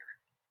get there.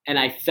 And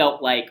I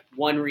felt like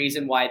one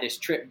reason why this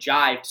trip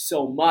jived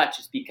so much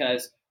is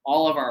because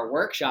all of our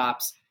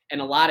workshops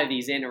and a lot of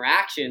these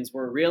interactions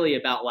were really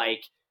about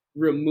like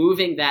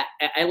removing that,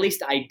 at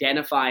least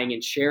identifying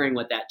and sharing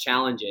what that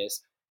challenge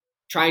is,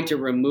 trying to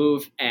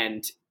remove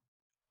and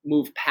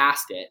move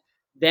past it,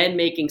 then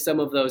making some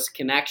of those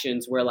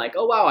connections where like,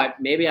 oh, wow,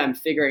 maybe I'm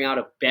figuring out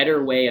a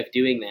better way of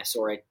doing this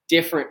or a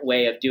different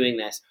way of doing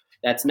this.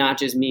 That's not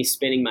just me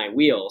spinning my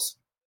wheels.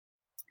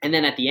 And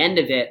then at the end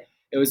of it,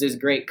 it was this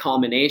great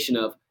culmination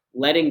of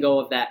letting go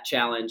of that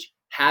challenge,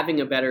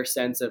 having a better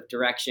sense of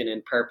direction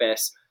and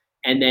purpose,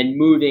 and then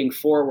moving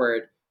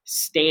forward,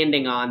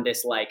 standing on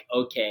this like,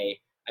 okay,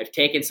 I've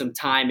taken some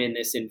time in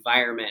this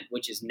environment,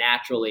 which is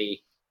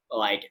naturally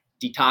like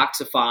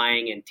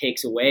detoxifying and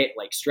takes away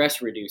like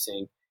stress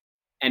reducing.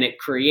 And it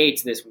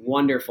creates this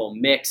wonderful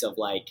mix of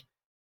like,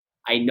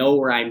 I know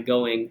where I'm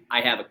going.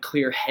 I have a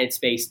clear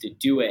headspace to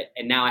do it.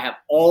 And now I have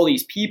all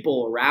these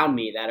people around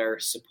me that are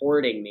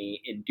supporting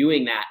me in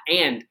doing that.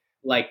 And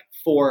like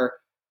for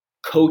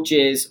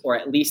coaches or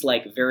at least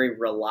like very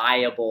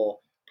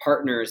reliable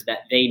partners that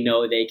they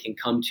know they can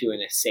come to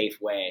in a safe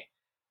way.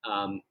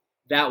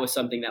 That was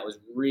something that was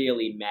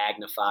really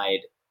magnified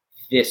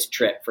this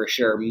trip for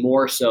sure,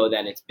 more so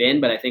than it's been.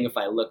 But I think if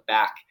I look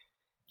back,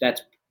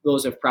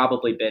 those have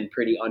probably been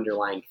pretty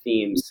underlying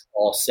themes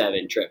all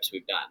 7 trips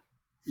we've done.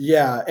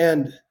 Yeah.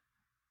 And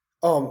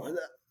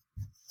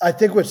I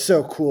think what's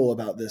so cool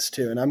about this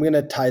too, and I'm going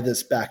to tie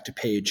this back to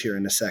Paige here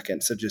in a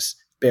second, so just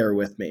bear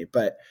with me.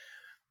 But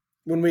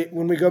when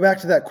we go back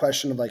to that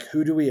question of like,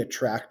 who do we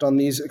attract on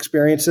these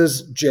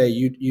experiences? Jay,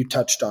 you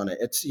touched on it.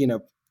 It's,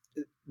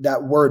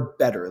 that word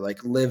better,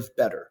 like live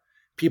better.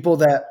 People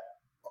that,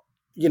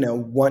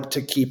 want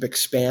to keep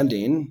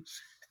expanding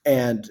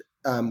and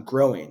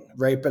growing,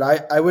 right? But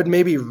I would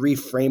maybe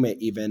reframe it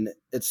even.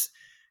 It's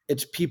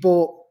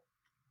people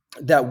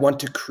that want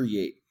to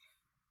create.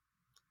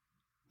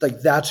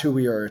 Like that's who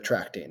we are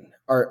attracting,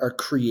 are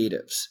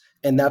creatives.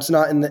 And that's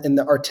not in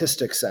the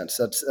artistic sense.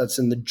 That's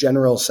in the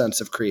general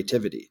sense of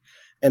creativity.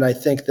 And I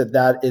think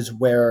that is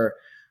where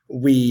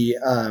we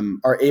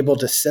are able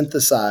to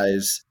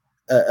synthesize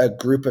a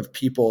group of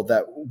people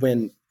that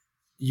when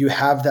you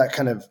have that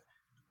kind of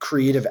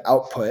creative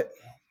output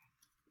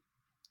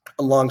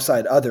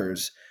alongside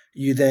others,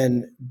 you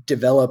then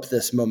develop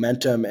this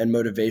momentum and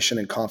motivation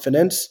and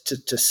confidence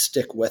to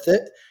stick with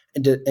it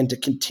and to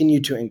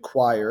continue to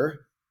inquire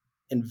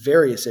in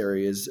various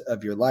areas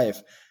of your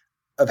life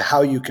of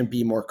how you can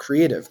be more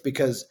creative.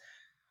 Because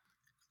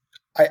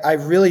I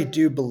really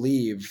do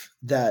believe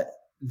that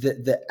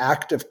the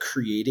act of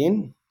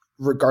creating,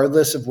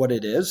 regardless of what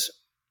it is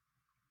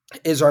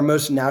our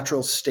most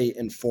natural state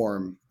and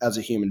form as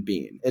a human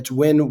being. It's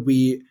when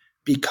we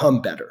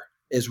become better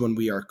is when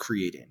we are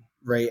creating,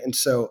 right? And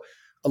so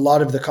a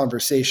lot of the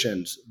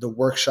conversations, the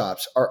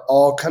workshops are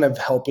all kind of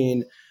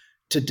helping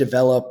to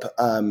develop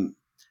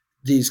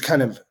these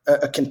kind of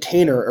a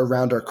container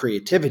around our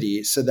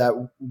creativity so that,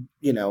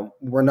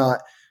 we're not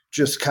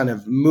just kind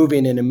of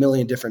moving in a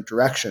million different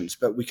directions,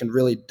 but we can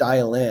really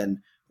dial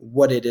in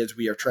what it is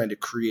we are trying to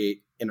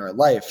create in our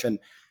life. And,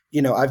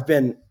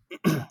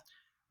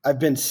 I've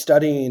been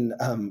studying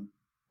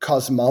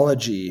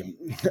cosmology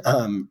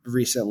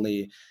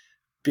recently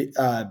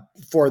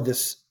for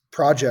this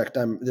project,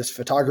 this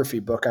photography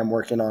book I'm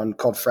working on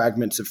called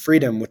Fragments of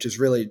Freedom, which is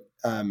really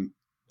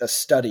a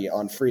study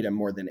on freedom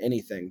more than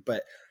anything.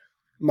 But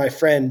my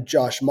friend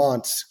Josh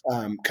Montz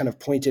kind of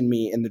pointed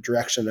me in the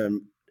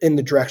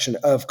direction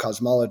of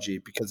cosmology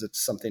because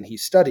it's something he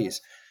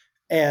studies.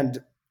 And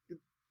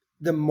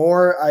the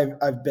more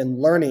I've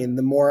been learning,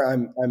 the more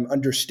I'm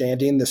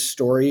understanding the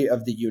story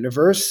of the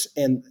universe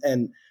and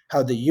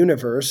how the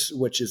universe,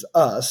 which is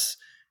us,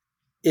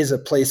 is a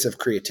place of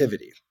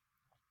creativity.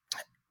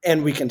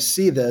 And we can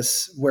see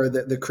this where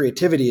the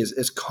creativity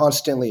is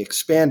constantly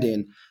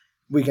expanding.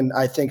 We can,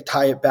 I think,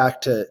 tie it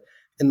back to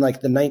in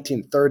like the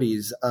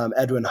 1930s,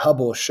 Edwin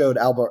Hubble showed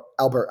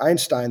Albert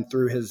Einstein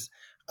through his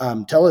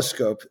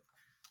telescope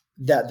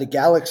that the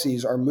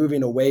galaxies are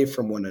moving away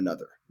from one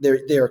another.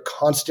 They are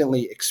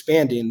constantly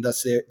expanding,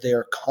 thus they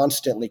are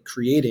constantly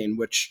creating,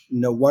 which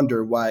no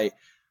wonder why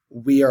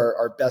we are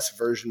our best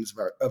versions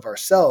of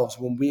ourselves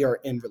when we are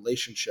in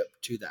relationship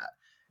to that.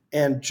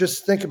 And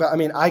just think about,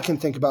 I can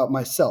think about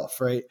myself,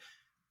 right?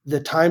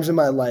 The times in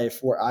my life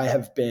where I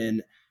have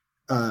been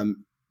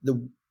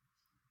the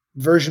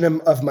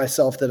version of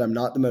myself that I'm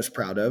not the most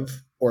proud of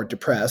or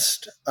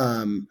depressed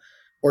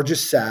or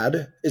just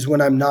sad is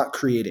when I'm not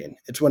creating.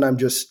 It's when I'm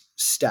just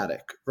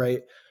static,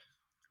 right?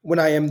 When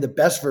I am the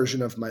best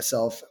version of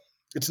myself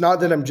it's not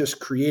that I'm just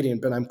creating,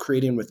 but I'm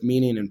creating with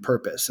meaning and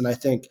purpose. And I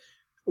think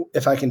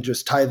if I can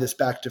just tie this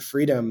back to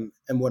freedom,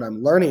 and what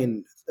I'm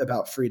learning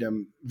about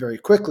freedom very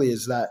quickly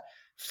is that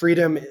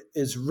freedom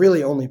is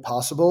really only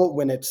possible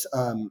when it's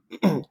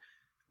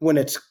when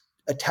it's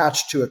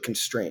attached to a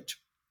constraint,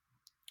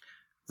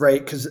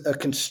 right? Because a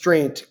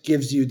constraint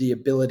gives you the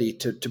ability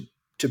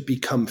to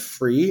become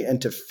free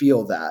and to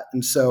feel that.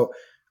 And so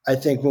I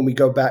think when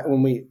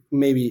we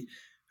maybe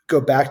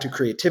go back to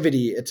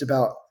creativity, it's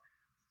about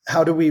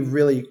how do we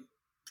really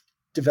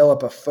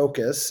develop a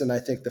focus? And I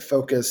think the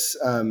focus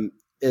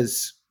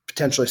is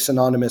potentially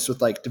synonymous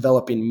with like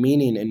developing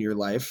meaning in your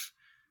life.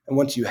 And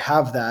once you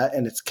have that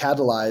and it's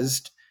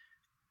catalyzed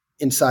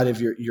inside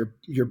of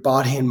your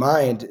body and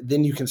mind,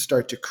 then you can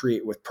start to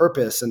create with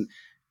purpose. And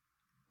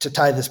to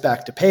tie this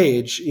back to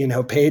Paige,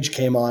 Paige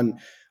came on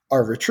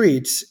our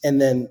retreats,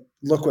 and then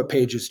look what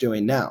Paige is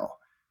doing now,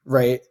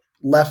 right?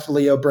 Left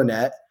Leo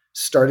Burnett,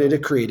 started a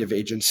creative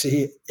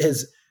agency,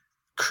 is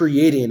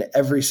creating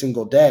every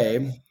single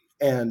day,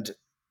 and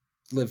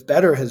Live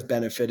Better has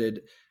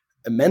benefited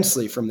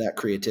immensely from that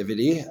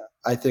creativity.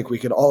 I think we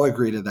could all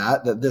agree to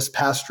that this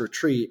past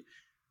retreat,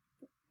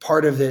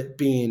 part of it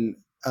being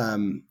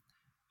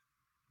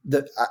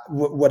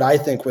what I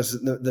think was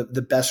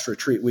the best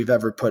retreat we've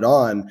ever put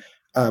on.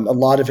 A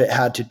lot of it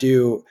had to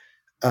do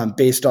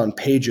based on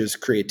Paige's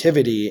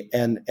creativity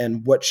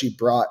and what she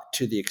brought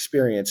to the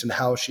experience and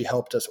how she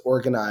helped us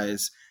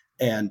organize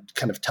and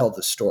kind of tell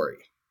the story,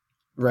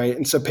 right?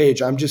 And so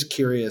Paige, I'm just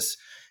curious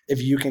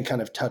if you can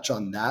kind of touch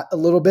on that a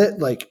little bit,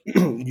 like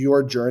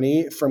your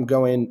journey from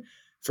going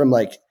from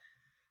like,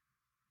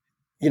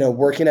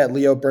 working at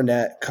Leo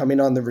Burnett, coming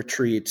on the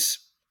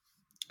retreats,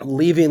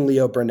 leaving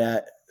Leo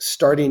Burnett,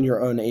 starting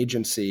your own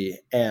agency,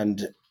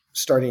 and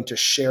starting to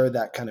share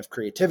that kind of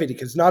creativity.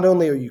 Because not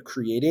only are you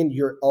creating,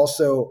 you're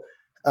also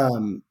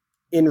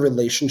in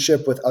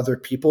relationship with other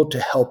people to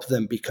help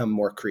them become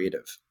more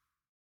creative.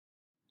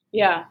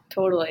 Yeah,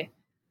 totally.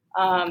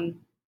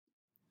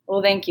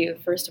 Well, thank you,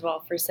 first of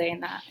all, for saying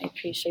that. I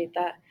appreciate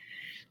that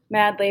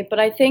madly. But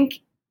I think,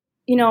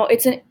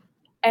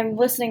 I'm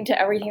listening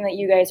to everything that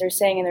you guys are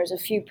saying, and there's a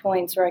few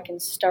points where I can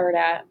start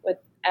at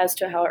as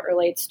to how it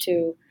relates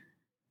to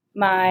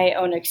my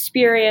own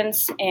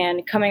experience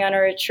and coming on a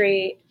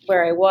retreat,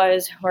 where I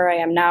was, where I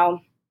am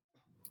now,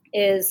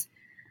 is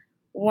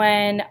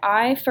when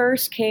I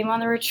first came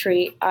on the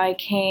retreat, I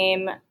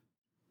came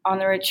on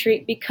the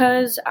retreat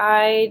because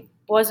I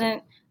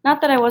wasn't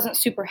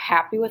super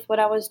happy with what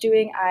I was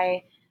doing.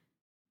 I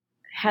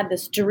had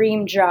this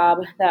dream job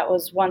that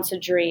was once a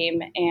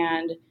dream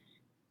and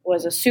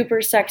was a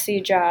super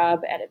sexy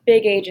job at a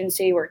big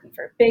agency working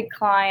for big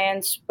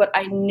clients, but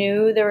I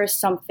knew there was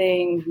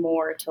something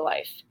more to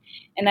life.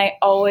 And I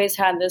always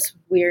had this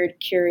weird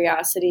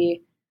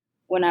curiosity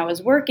when I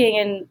was working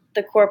in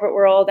the corporate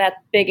world, that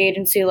big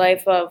agency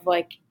life of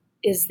like,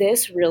 is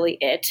this really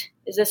it?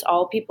 Is this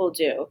all people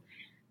do?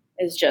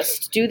 Is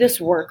just do this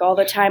work all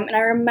the time? And I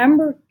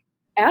remember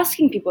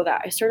asking people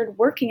that. I started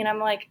working and I'm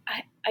like,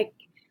 I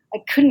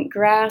couldn't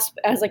grasp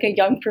as like a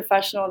young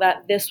professional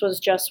that this was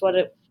just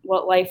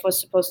what life was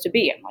supposed to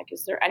be. I'm like,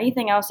 is there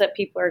anything else that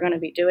people are going to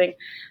be doing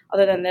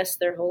other than this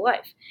their whole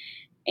life?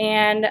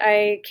 And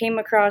I came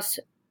across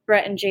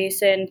Brett and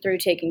Jason through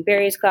taking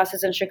Barry's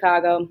classes in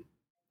Chicago.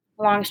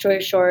 Long story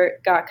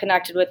short, got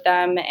connected with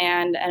them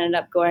and ended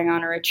up going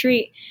on a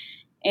retreat,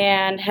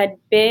 and had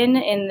been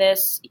in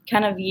this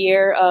kind of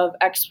year of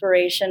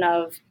exploration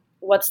of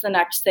what's the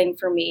next thing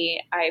for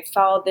me. I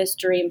followed this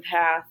dream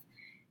path.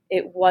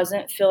 It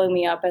wasn't filling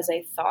me up as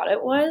I thought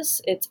it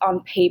was. It's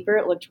on paper,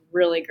 it looked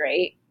really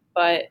great,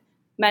 but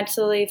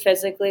mentally,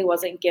 physically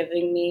wasn't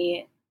giving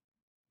me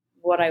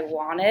what I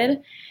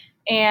wanted.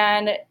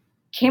 And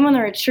came on the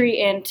retreat,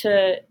 and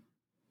to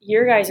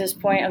your guys'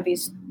 point of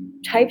these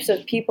types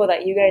of people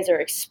that you guys are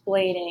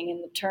explaining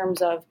in the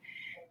terms of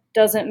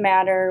doesn't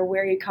matter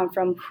where you come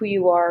from, who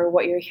you are,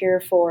 what you're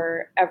here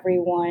for,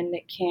 everyone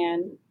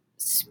can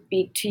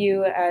speak to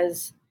you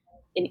as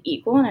an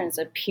equal and as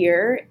a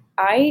peer.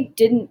 I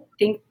didn't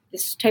think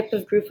this type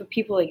of group of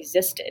people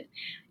existed.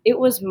 It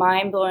was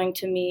mind-blowing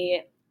to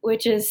me,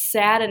 which is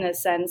sad in a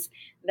sense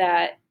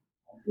that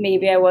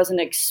maybe I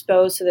wasn't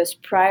exposed to this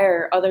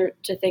prior,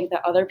 to think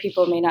that other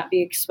people may not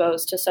be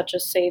exposed to such a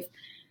safe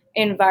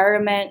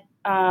environment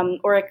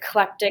or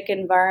eclectic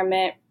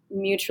environment,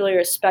 mutually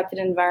respected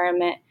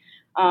environment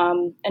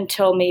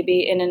until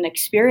maybe in an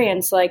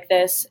experience like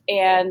this.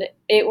 And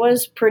it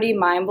was pretty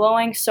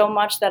mind-blowing, so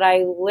much that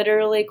I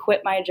literally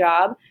quit my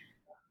job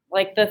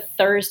like the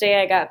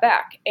Thursday I got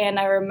back. And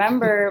I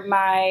remember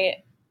my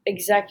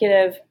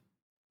executive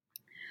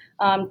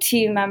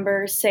team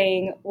members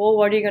saying, well,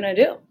 what are you going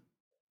to do?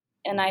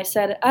 And I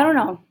said, I don't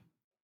know,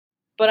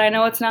 but I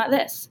know it's not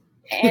this.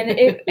 And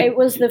it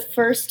was the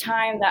first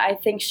time that I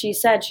think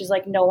she's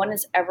like, no one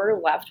is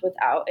ever left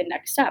without a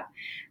next step.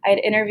 I had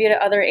interviewed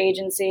at other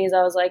agencies.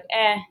 I was like,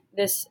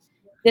 this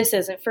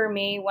isn't for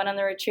me. Went on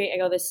the retreat. I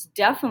go, this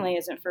definitely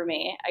isn't for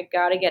me. I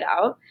got to get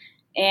out.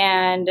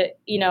 And,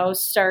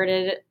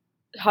 started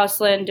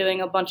hustling,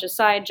 doing a bunch of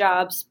side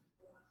jobs,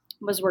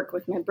 was working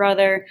with my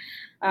brother,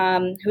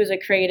 who's a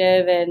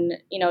creative, and,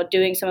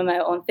 doing some of my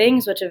own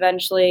things, which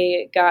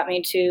eventually got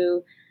me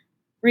to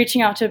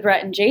reaching out to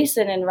Brett and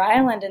Jason and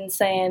Ryland and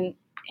saying,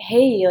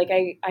 hey, like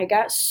I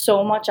got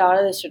so much out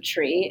of this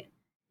retreat,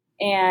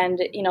 and,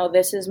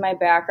 this is my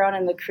background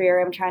and the career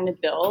I'm trying to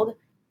build.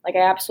 Like,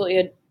 I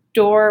absolutely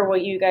adore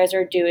what you guys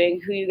are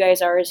doing, who you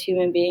guys are as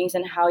human beings,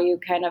 and how you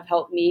kind of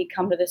helped me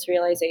come to this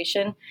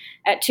realization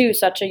at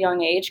such a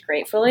young age,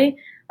 gratefully.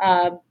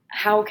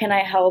 How can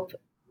I help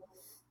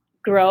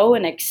grow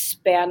and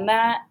expand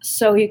that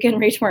so you can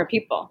reach more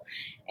people?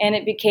 And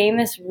it became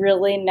this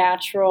really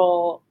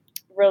natural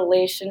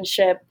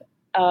relationship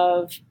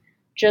of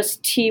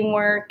just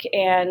teamwork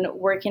and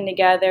working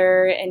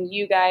together, and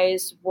you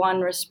guys,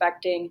 one,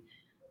 respecting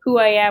who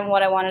I am,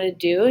 what I wanted to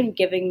do, and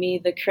giving me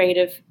the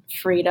creative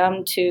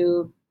freedom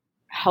to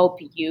help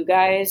you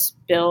guys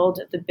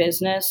build the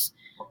business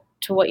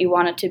to what you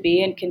want it to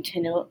be and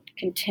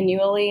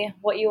continually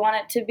what you want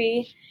it to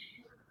be.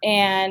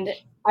 And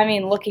I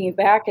mean, looking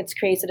back, it's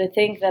crazy to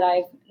think that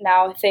I've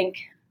now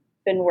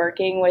been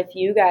working with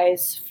you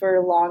guys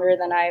for longer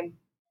than I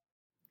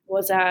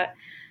was at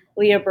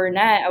Leah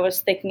Burnett. I was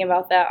thinking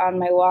about that on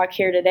my walk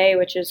here today,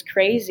 which is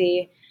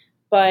crazy,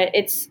 but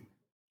it's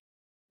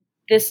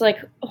this like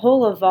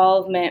whole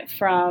evolvement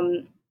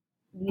from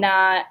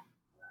not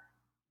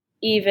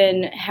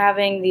even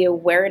having the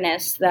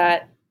awareness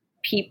that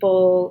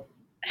people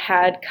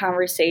had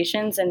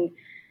conversations and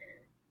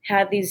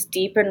had these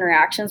deep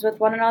interactions with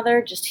one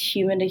another, just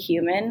human to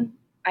human,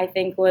 I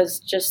think was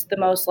just the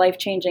most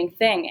life-changing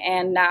thing.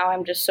 And now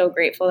I'm just so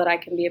grateful that I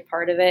can be a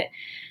part of it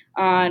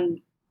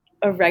on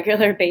a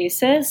regular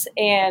basis.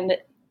 And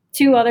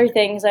two other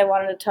things I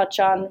wanted to touch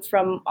on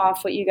from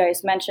off what you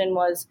guys mentioned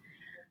was,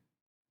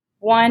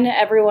 one,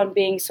 everyone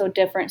being so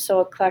different,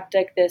 so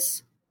eclectic,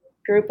 this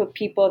group of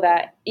people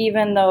that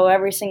even though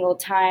every single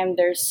time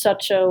there's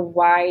such a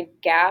wide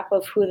gap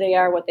of who they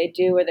are, what they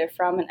do, where they're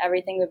from, and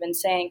everything we've been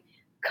saying,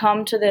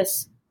 come to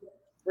this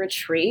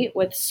retreat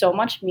with so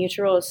much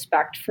mutual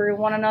respect for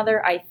one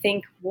another. I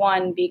think,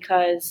 one,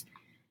 because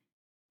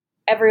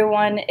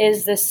everyone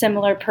is this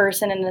similar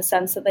person in the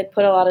sense that they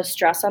put a lot of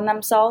stress on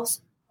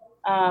themselves.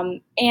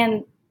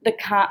 And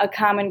a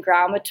common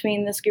ground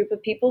between this group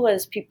of people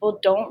is people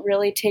don't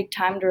really take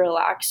time to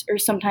relax or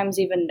sometimes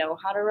even know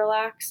how to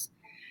relax.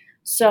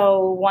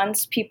 So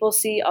once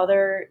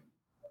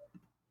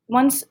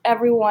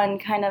everyone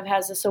kind of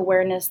has this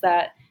awareness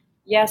that,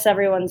 yes,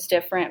 everyone's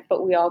different,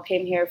 but we all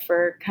came here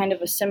for kind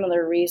of a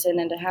similar reason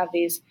and to have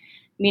these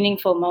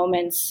meaningful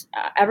moments,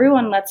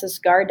 everyone lets his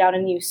guard down,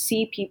 and you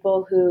see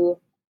people who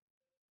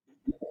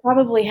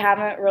probably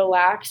haven't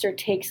relaxed or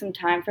take some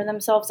time for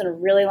themselves in a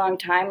really long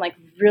time, like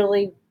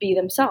really be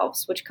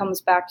themselves, which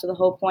comes back to the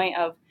whole point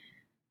of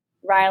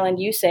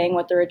Ryland, you saying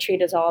what the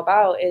retreat is all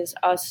about is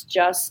us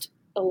just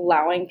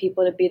allowing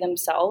people to be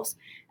themselves.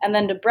 And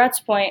then to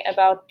Brett's point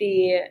about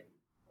the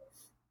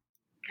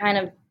kind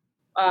of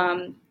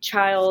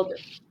child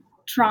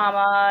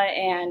trauma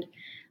and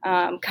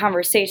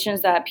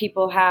conversations that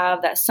people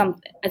have,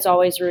 it's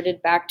always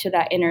rooted back to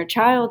that inner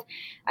child.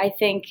 I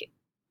think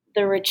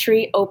the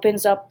retreat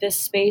opens up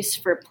this space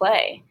for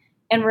play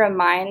and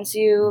reminds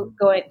you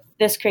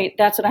that's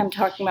what I'm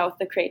talking about with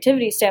the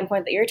creativity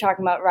standpoint that you're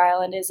talking about,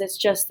 Ryland, is it's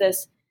just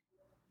this,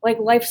 like,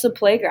 life's a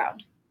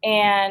playground,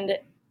 and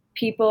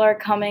people are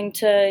coming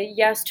to,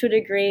 yes, to a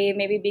degree,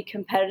 maybe be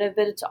competitive,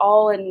 but it's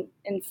all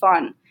in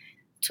fun,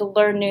 to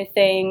learn new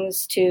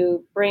things,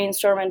 to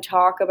brainstorm and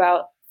talk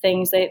about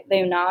things they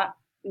may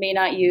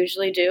not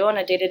usually do on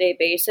a day-to-day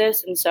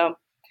basis. And so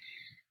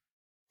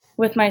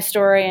with my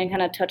story and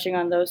kind of touching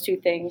on those two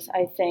things,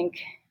 I think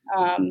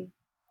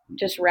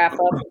just wrap up.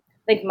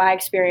 I think my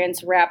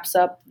experience wraps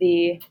up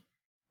the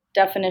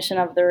definition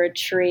of the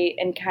retreat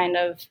and kind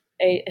of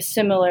a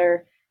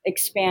similar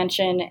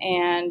expansion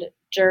and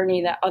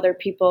journey that other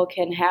people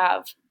can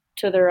have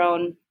to their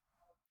own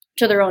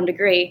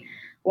degree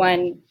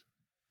when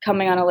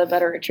coming on a Live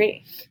Better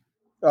retreat.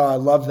 Oh, I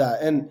love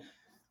that. And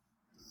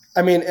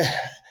I mean,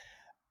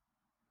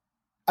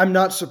 I'm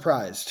not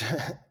surprised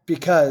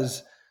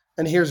because,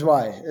 and here's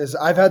why, is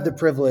I've had the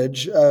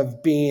privilege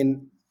of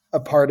being a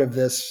part of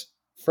this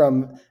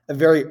from a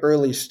very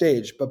early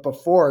stage. But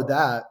before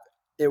that,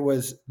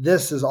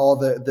 this is all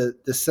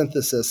the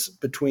synthesis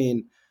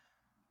between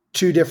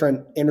two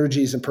different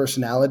energies and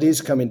personalities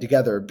coming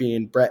together,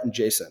 being Brett and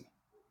Jason,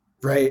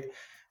 right?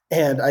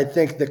 And I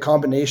think the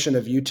combination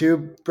of you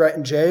two, Brett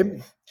and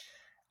Jay,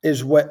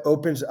 is what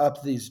opens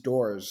up these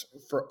doors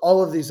for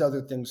all of these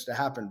other things to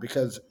happen,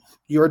 because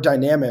your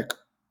dynamic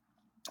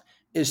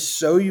is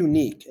so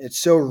unique. It's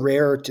so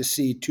rare to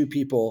see two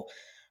people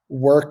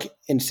work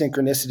in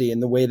synchronicity in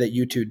the way that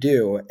you two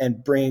do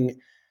and bring,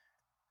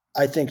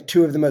 I think,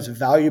 two of the most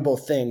valuable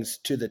things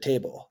to the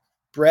table.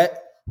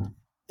 Brett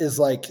is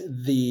like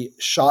the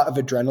shot of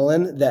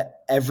adrenaline that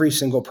every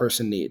single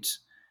person needs.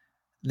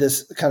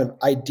 This kind of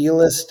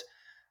idealist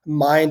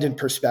mind and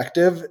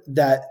perspective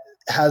that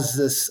has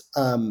this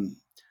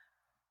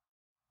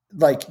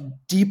like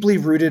deeply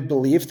rooted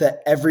belief that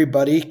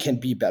everybody can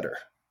be better,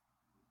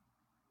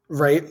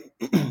 right?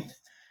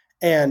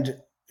 And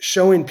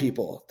showing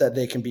people that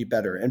they can be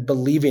better and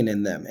believing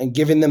in them and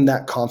giving them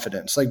that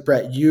confidence. Like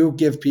Brett, you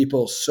give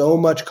people so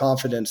much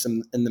confidence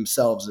in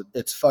themselves.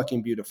 It's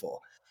fucking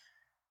beautiful.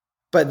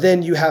 But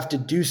then you have to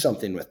do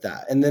something with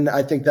that. And then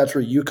I think that's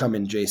where you come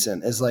in,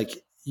 Jason, is like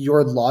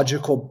your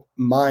logical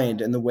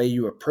mind and the way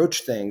you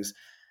approach things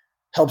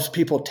helps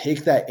people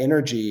take that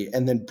energy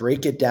and then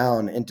break it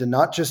down into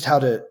not just how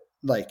to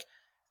like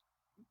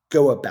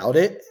go about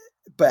it,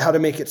 but how to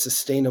make it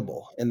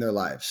sustainable in their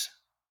lives.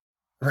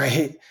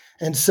 Right.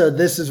 And so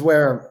this is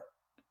where,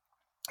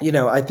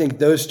 I think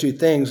those two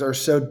things are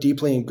so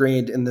deeply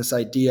ingrained in this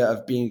idea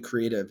of being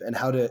creative and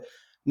how to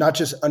not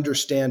just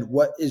understand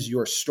what is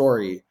your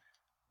story,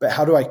 but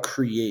how do I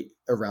create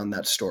around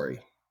that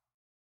story?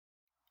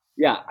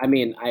 Yeah. I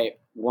mean, I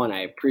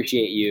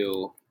appreciate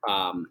you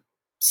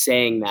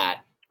saying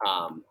that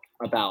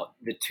about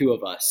the two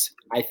of us.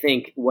 I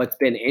think what's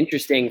been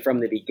interesting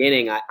from the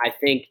beginning, I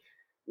think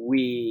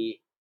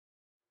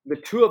the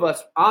two of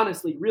us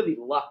honestly really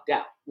lucked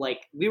out.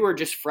 Like we were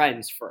just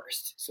friends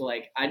first. So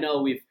like, I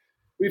know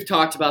we've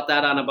talked about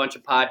that on a bunch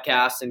of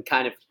podcasts and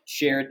kind of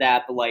shared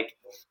that, but like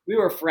we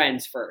were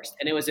friends first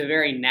and it was a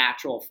very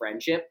natural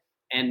friendship,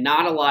 and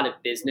not a lot of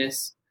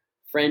business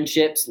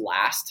friendships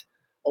last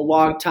a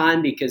long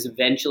time because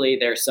eventually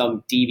there's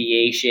some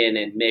deviation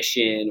in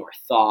mission or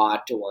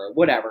thought or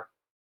whatever.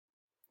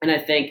 And I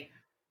think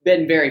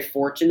been very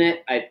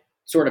fortunate. I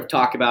sort of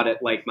talk about it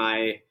like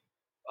my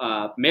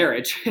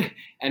marriage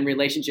and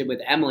relationship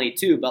with Emily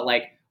too, but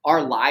like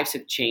our lives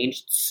have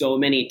changed so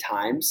many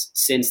times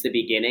since the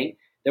beginning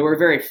that we're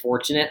very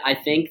fortunate. I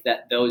think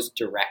that those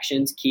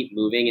directions keep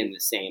moving in the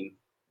same,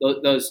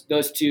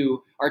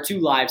 our two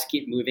lives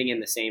keep moving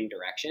in the same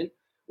direction,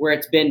 where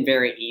it's been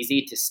very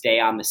easy to stay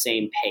on the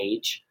same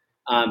page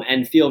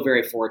and feel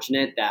very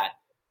fortunate that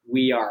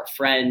we are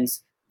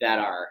friends, that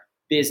our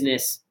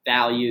business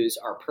values,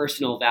 our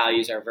personal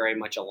values are very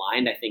much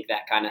aligned. I think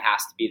that kind of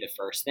has to be the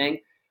first thing.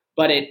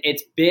 But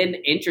it's been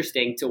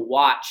interesting to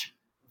watch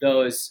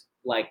those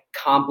like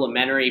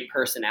complementary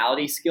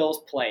personality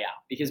skills play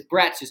out, because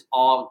Brett's just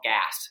all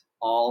gas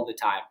all the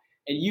time.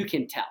 And you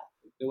can tell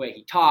the way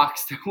he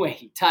talks, the way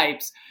he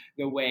types,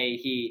 the way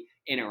he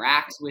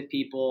interacts with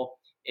people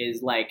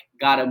is like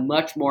got a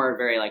much more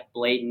very like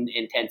blatant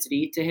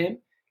intensity to him,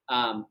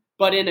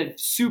 but in a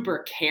super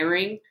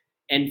caring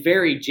and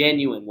very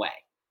genuine way.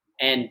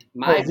 And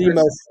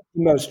the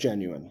most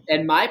genuine.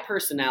 And my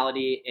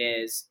personality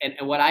is,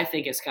 and what I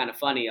think is kind of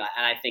funny, and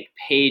I think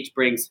Paige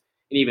brings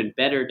an even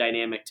better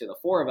dynamic to the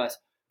four of us,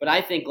 but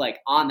I think like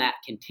on that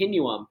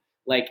continuum,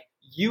 like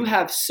you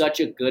have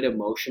such a good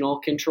emotional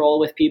control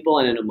with people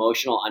and an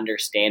emotional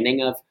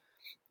understanding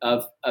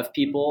of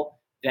people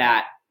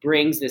that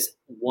brings this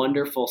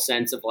wonderful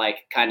sense of like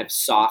kind of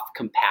soft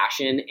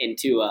compassion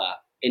into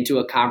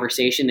a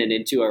conversation and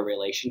into a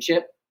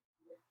relationship.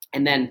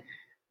 And then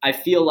I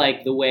feel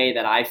like the way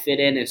that I fit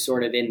in is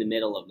sort of in the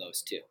middle of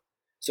those two.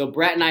 So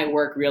Brett and I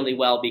work really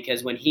well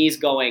because when he's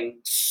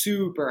going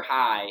super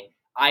high,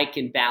 I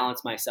can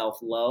balance myself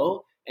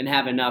low and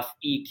have enough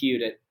EQ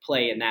to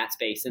play in that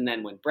space. And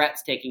then when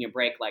Brett's taking a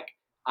break, like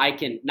I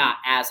can not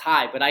as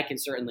high, but I can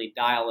certainly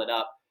dial it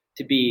up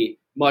to be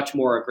much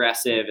more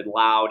aggressive and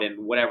loud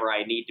and whatever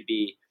I need to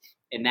be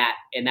in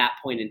that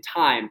point in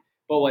time.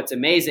 But what's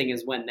amazing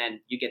is when then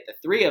you get the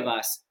three of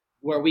us,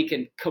 where we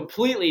can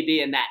completely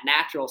be in that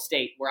natural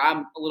state where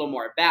I'm a little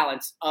more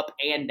balanced up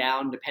and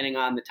down depending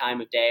on the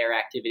time of day or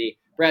activity.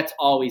 Brett's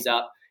always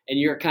up and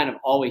you're kind of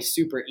always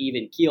super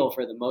even keel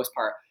for the most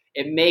part.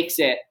 It makes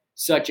it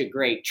such a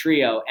great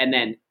trio. And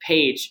then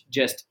Paige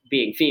just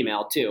being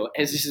female too,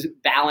 as just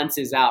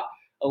balances out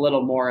a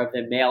little more of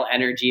the male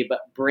energy, but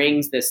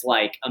brings this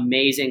like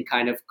amazing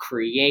kind of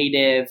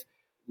creative,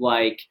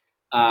 like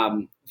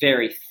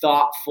very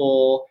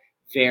thoughtful,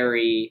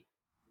 very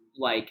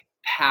like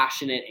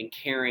passionate and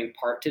caring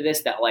part to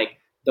this, that like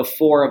the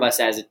four of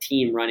us as a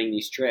team running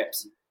these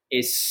trips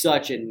is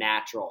such a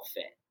natural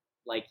fit.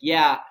 Like,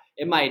 yeah,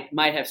 it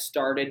might have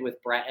started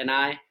with Brett and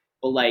I,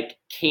 but like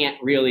can't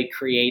really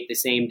create the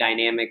same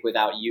dynamic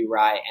without you,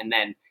 Rye. And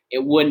then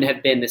it wouldn't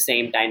have been the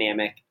same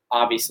dynamic,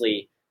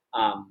 obviously,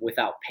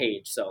 without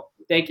Paige. So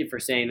thank you for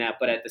saying that.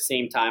 But at the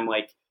same time,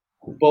 like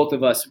both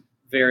of us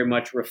very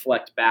much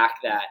reflect back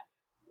that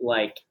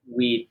like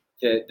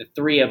the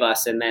three of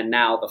us and then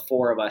now the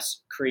four of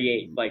us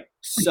create like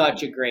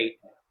such a great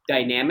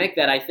dynamic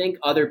that I think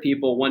other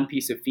people, one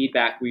piece of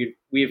feedback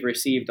we've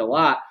received a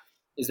lot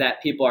is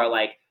that people are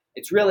like,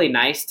 it's really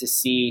nice to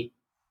see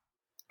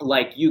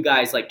like you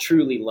guys like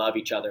truly love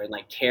each other and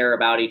like care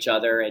about each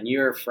other and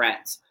you're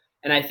friends.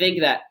 And I think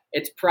that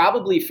it's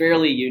probably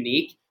fairly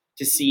unique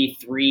to see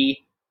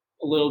three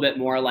a little bit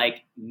more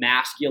like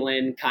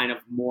masculine, kind of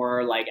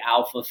more like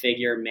alpha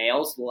figure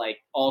males like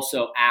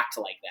also act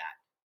like that,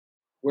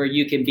 where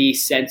you can be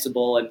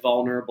sensible and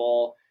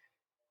vulnerable,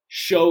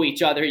 show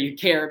each other you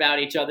care about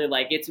each other.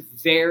 Like it's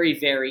very,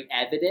 very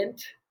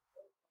evident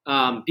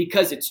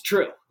because it's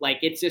true. Like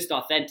it's just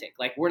authentic.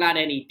 Like we're not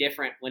any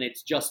different when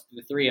it's just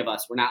the three of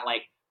us. We're not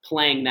like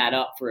playing that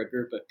up for a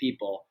group of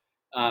people.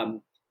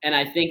 And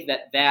I think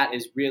that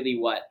is really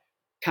what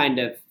kind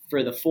of,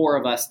 for the four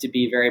of us to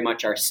be very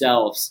much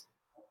ourselves,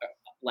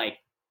 like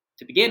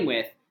to begin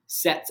with,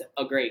 sets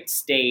a great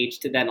stage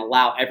to then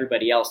allow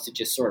everybody else to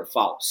just sort of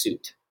follow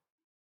suit.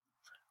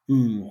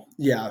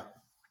 Yeah.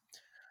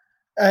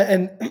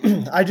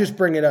 And I just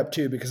bring it up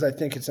too, because I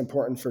think it's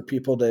important for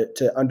people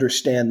to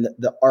understand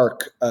the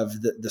arc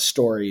of the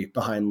story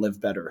behind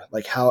Live Better.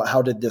 Like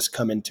how did this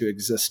come into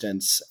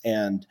existence?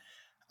 And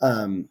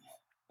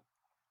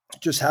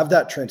just have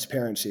that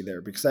transparency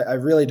there, because I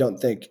really don't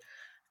think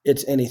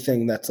it's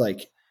anything that's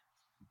like,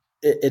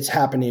 it's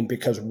happening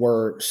because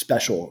we're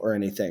special or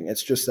anything.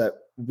 It's just that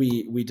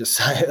we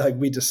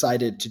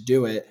decided to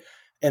do it.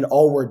 And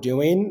all we're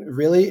doing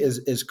really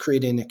is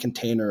creating a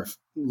container.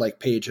 Like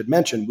Paige had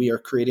mentioned, we are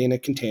creating a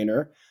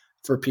container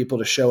for people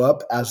to show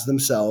up as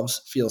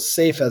themselves, feel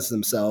safe as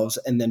themselves,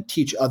 and then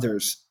teach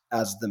others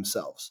as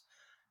themselves.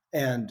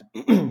 And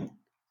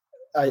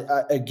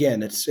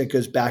again, it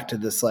goes back to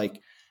this,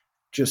 like,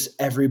 just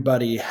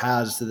everybody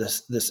has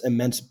this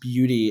immense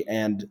beauty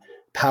and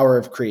power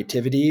of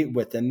creativity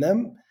within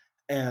them.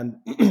 And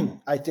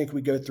I think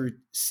we go through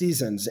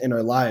seasons in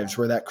our lives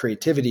where that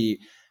creativity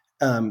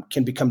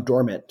can become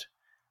dormant.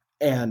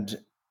 And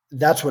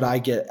that's what I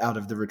get out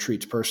of the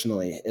retreats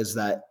personally, is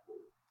that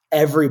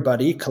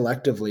everybody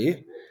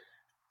collectively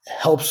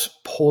helps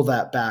pull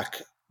that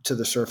back to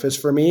the surface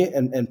for me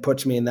and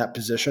puts me in that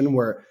position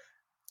where,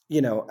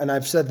 and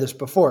I've said this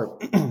before,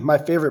 my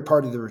favorite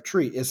part of the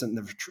retreat isn't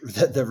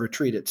the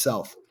retreat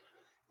itself.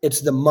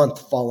 It's the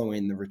month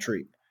following the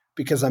retreat,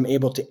 because I'm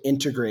able to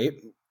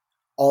integrate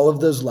all of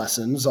those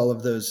lessons, all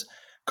of those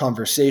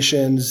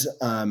conversations,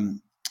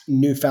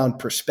 newfound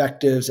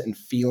perspectives and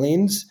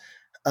feelings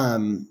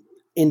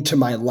into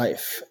my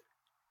life.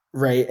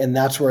 Right. And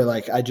that's where,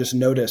 like, I just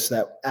noticed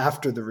that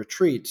after the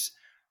retreats,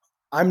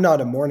 I'm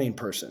not a morning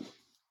person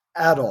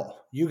at all.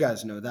 You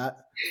guys know that.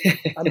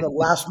 I'm the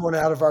last one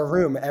out of our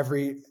room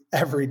every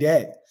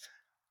day.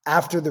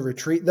 After the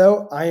retreat,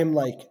 though, I am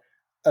like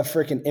a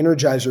freaking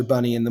Energizer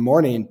bunny in the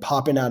morning,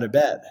 popping out of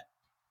bed.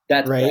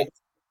 That's right.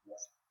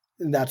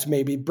 And that's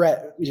maybe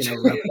Brett,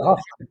 rubbed off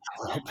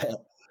a little bit.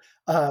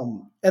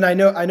 And I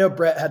know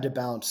Brett had to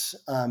bounce,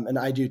 and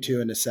I do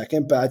too in a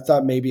second, but I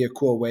thought maybe a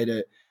cool way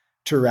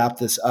to wrap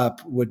this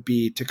up would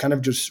be to kind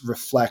of just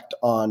reflect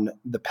on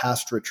the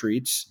past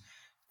retreats,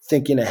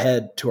 thinking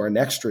ahead to our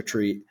next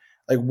retreat.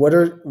 Like, what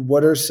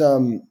are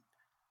some,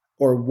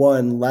 or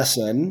one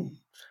lesson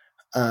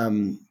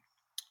that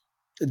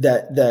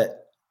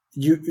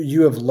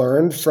you have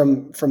learned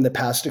from the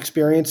past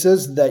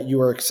experiences that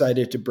you are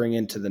excited to bring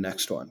into the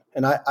next one?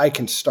 And I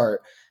can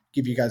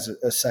give you guys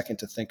a second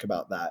to think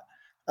about that.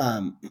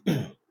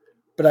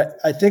 But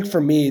I think for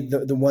me,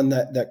 the one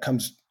that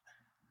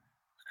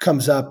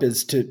comes up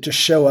is to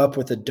show up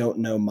with a don't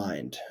know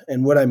mind.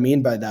 And what I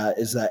mean by that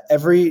is that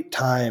every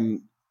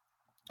time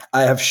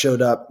I have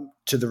showed up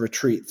to the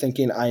retreat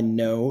thinking I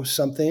know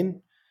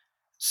something,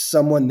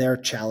 someone there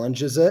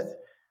challenges it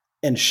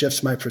and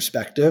shifts my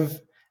perspective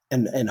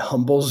and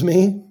humbles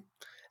me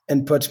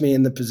and puts me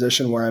in the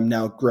position where I'm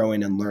now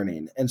growing and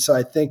learning. And so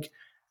I think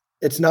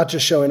it's not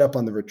just showing up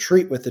on the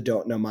retreat with the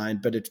don't know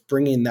mind, but it's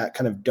bringing that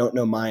kind of don't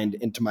know mind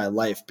into my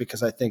life,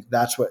 because I think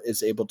that's what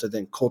is able to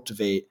then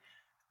cultivate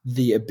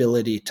the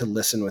ability to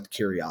listen with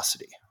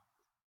curiosity.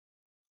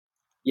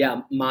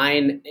 Yeah,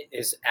 mine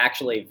is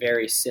actually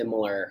very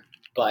similar,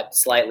 but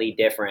slightly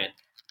different.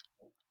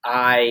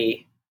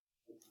 The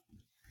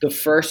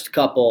first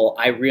couple,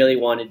 I really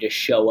wanted to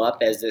show up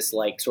as this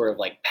like sort of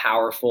like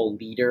powerful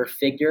leader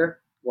figure,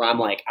 where I'm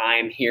like,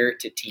 I'm here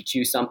to teach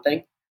you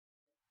something.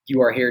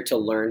 You are here to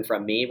learn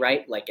from me,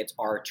 right? Like, it's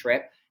our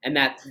trip. And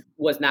that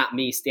was not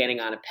me standing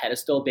on a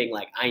pedestal being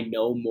like, I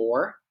know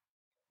more.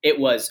 It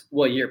was,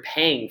 well, you're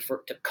paying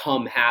to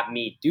come have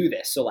me do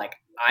this. So like,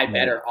 I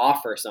better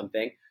offer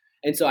something.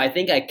 And so I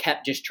think I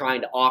kept just trying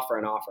to offer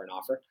and offer and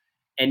offer.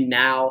 And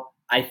now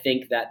I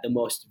think that the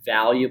most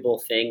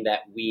valuable thing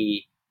that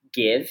we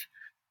give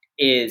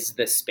is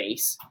the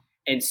space.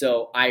 And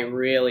so I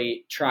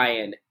really try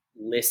and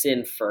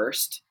listen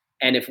first.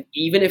 And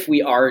even if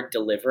we are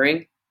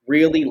delivering,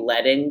 really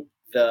letting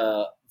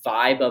the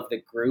vibe of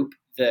the group,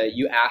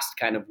 you asked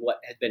kind of what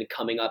has been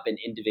coming up in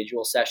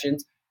individual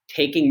sessions,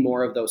 taking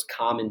more of those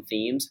common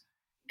themes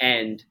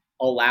and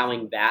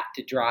allowing that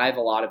to drive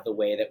a lot of the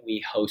way that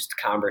we host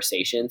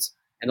conversations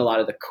and a lot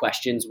of the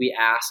questions we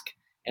ask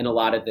and a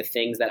lot of the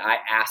things that I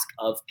ask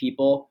of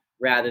people,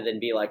 rather than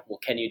be like, well,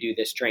 can you do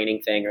this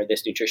training thing or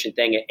this nutrition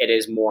thing? It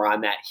is more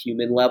on that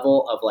human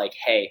level of like,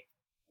 hey,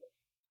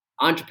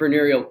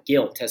 entrepreneurial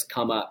guilt has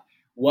come up.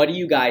 What do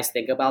you guys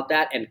think about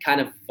that? And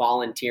kind of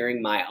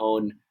volunteering my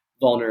own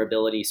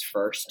vulnerabilities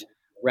first,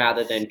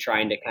 rather than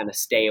trying to kind of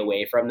stay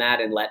away from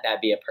that and let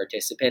that be a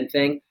participant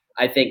thing.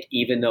 I think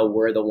even though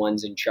we're the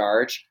ones in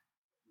charge,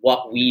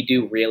 what we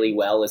do really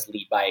well is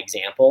lead by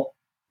example.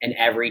 And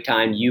every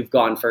time you've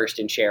gone first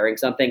in sharing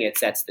something, it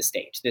sets the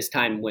stage. This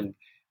time when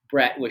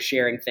Brett was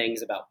sharing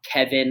things about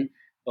Kevin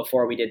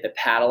before we did the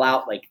paddle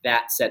out, like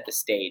that set the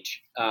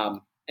stage.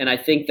 And I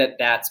think that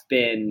that's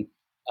been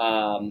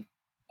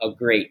a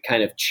great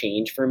kind of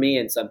change for me,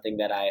 and something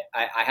that I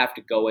have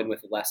to go in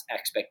with less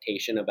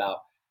expectation about,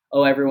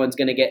 oh, everyone's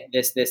going to get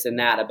this, and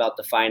that about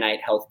the finite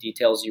health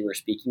details you were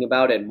speaking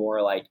about, and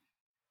more like,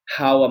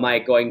 how am I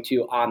going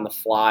to, on the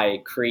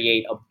fly,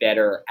 create a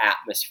better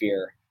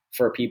atmosphere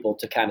for people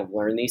to kind of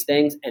learn these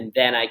things? And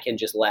then I can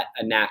just let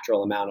a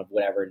natural amount of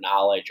whatever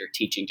knowledge or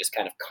teaching just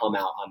kind of come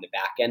out on the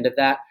back end of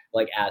that,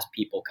 like as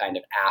people kind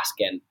of ask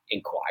and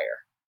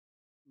inquire.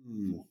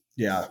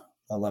 Yeah,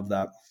 I love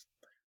that.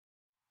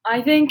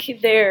 I think I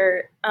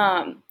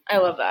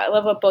love that. I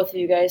love what both of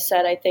you guys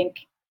said. I think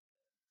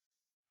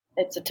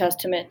it's a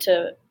testament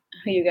to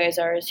who you guys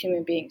are as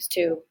human beings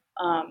too.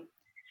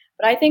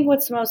 But I think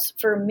what's most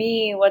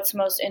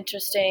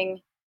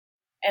interesting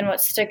and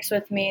what sticks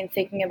with me in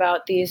thinking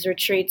about these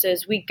retreats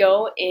is we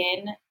go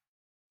in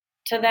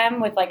to them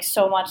with like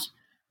so much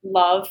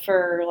love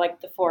for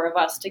like the four of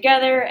us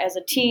together as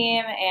a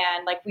team.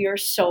 And like, we were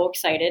so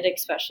excited,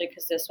 especially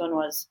because this one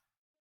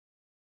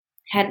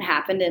hadn't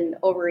happened in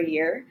over a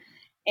year.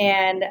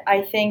 And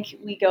I think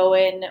we go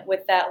in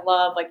with that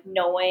love, like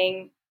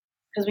knowing,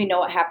 because we know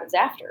what happens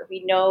after.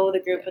 We know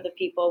the group of the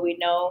people. We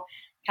know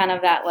kind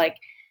of that like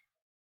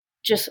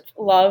just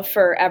love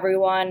for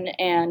everyone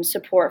and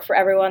support for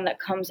everyone that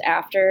comes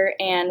after.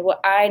 And what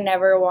I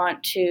never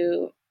want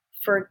to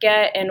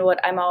forget, and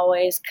what I'm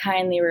always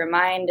kindly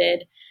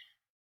reminded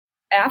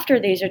after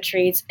these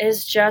retreats,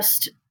 is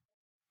just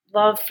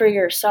love for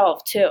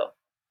yourself too,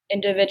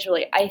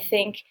 individually. I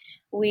think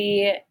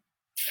we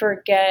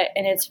forget,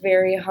 and it's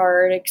very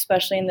hard,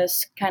 especially in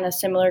this kind of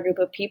similar group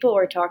of people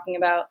we're talking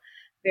about,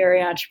 very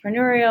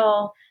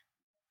entrepreneurial,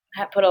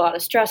 put a lot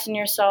of stress in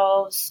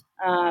yourselves.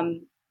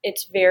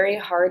 It's very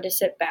hard to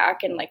sit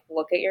back and like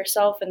look at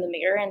yourself in the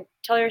mirror and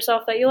tell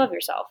yourself that you love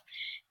yourself.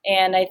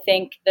 And I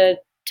think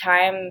the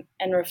time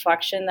and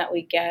reflection that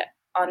we get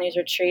on these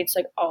retreats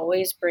like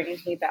always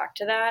brings me back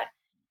to that.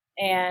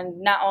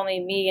 And not only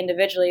me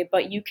individually,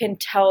 but you can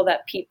tell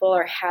that people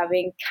are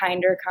having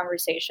kinder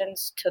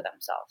conversations to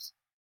themselves.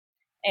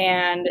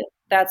 And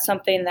that's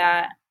something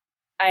that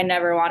I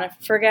never want to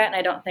forget, and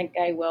I don't think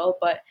I will,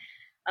 but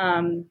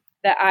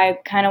that I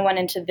kind of went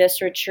into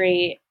this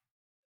retreat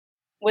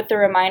with the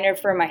reminder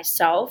for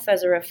myself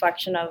as a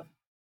reflection of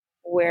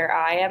where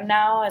I am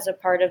now as a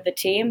part of the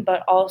team,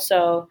 but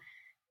also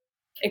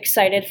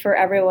excited for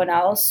everyone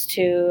else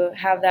to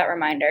have that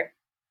reminder.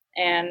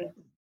 And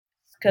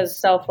because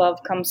self-love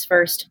comes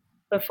first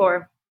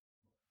before,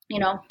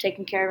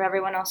 taking care of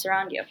everyone else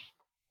around you.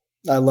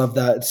 I love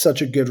that. It's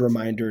such a good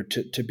reminder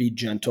to be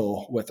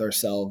gentle with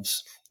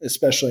ourselves,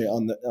 especially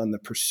on the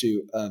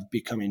pursuit of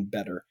becoming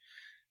better.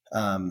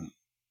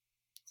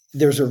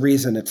 There's a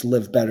reason it's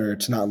live better.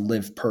 It's not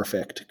live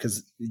perfect,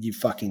 because you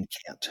fucking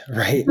can't,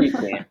 right?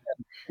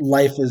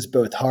 Life is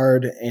both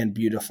hard and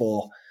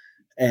beautiful.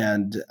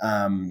 And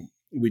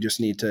we just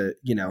need to,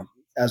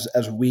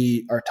 as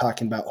we are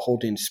talking about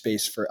holding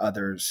space for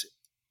others,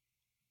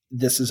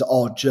 this is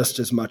all just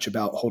as much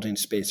about holding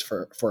space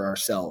for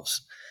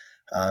ourselves.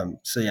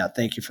 So yeah,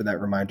 thank you for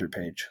that reminder,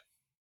 Paige.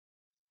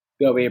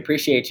 Well, we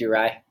appreciate you,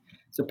 Rye.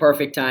 It's a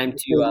perfect time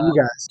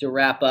to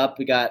wrap up.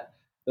 We got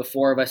the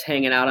four of us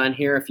hanging out on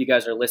here. If you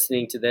guys are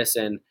listening to this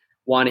and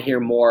want to hear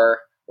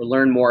more or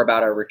learn more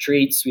about our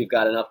retreats, we've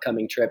got an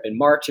upcoming trip in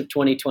March of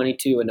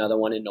 2022, another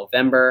one in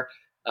November,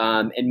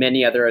 and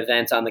many other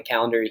events on the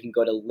calendar. You can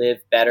go to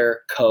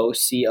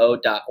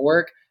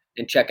livebetterco.org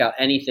and check out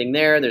anything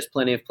there. There's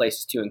plenty of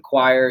places to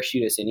inquire.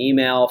 Shoot us an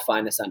email.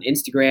 Find us on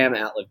Instagram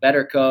at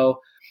livebetterco.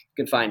 You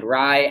can find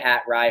Rye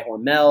at Rye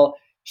Hormel.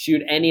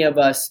 Shoot any of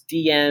us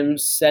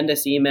DMs, send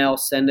us emails,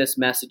 send us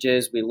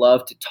messages. We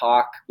love to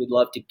talk. We'd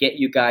love to get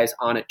you guys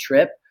on a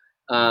trip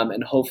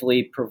and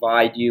hopefully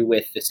provide you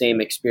with the same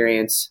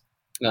experience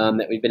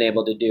that we've been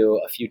able to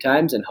do a few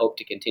times and hope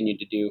to continue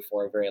to do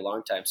for a very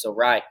long time. So,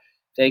 Rye,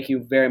 thank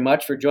you very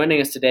much for joining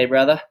us today,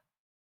 brother.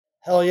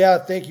 Hell yeah.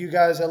 Thank you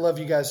guys. I love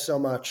you guys so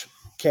much.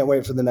 Can't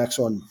wait for the next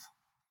one.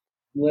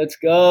 Let's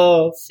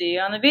go. See you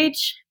on the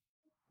beach.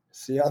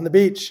 See you on the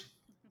beach.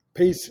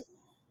 Peace.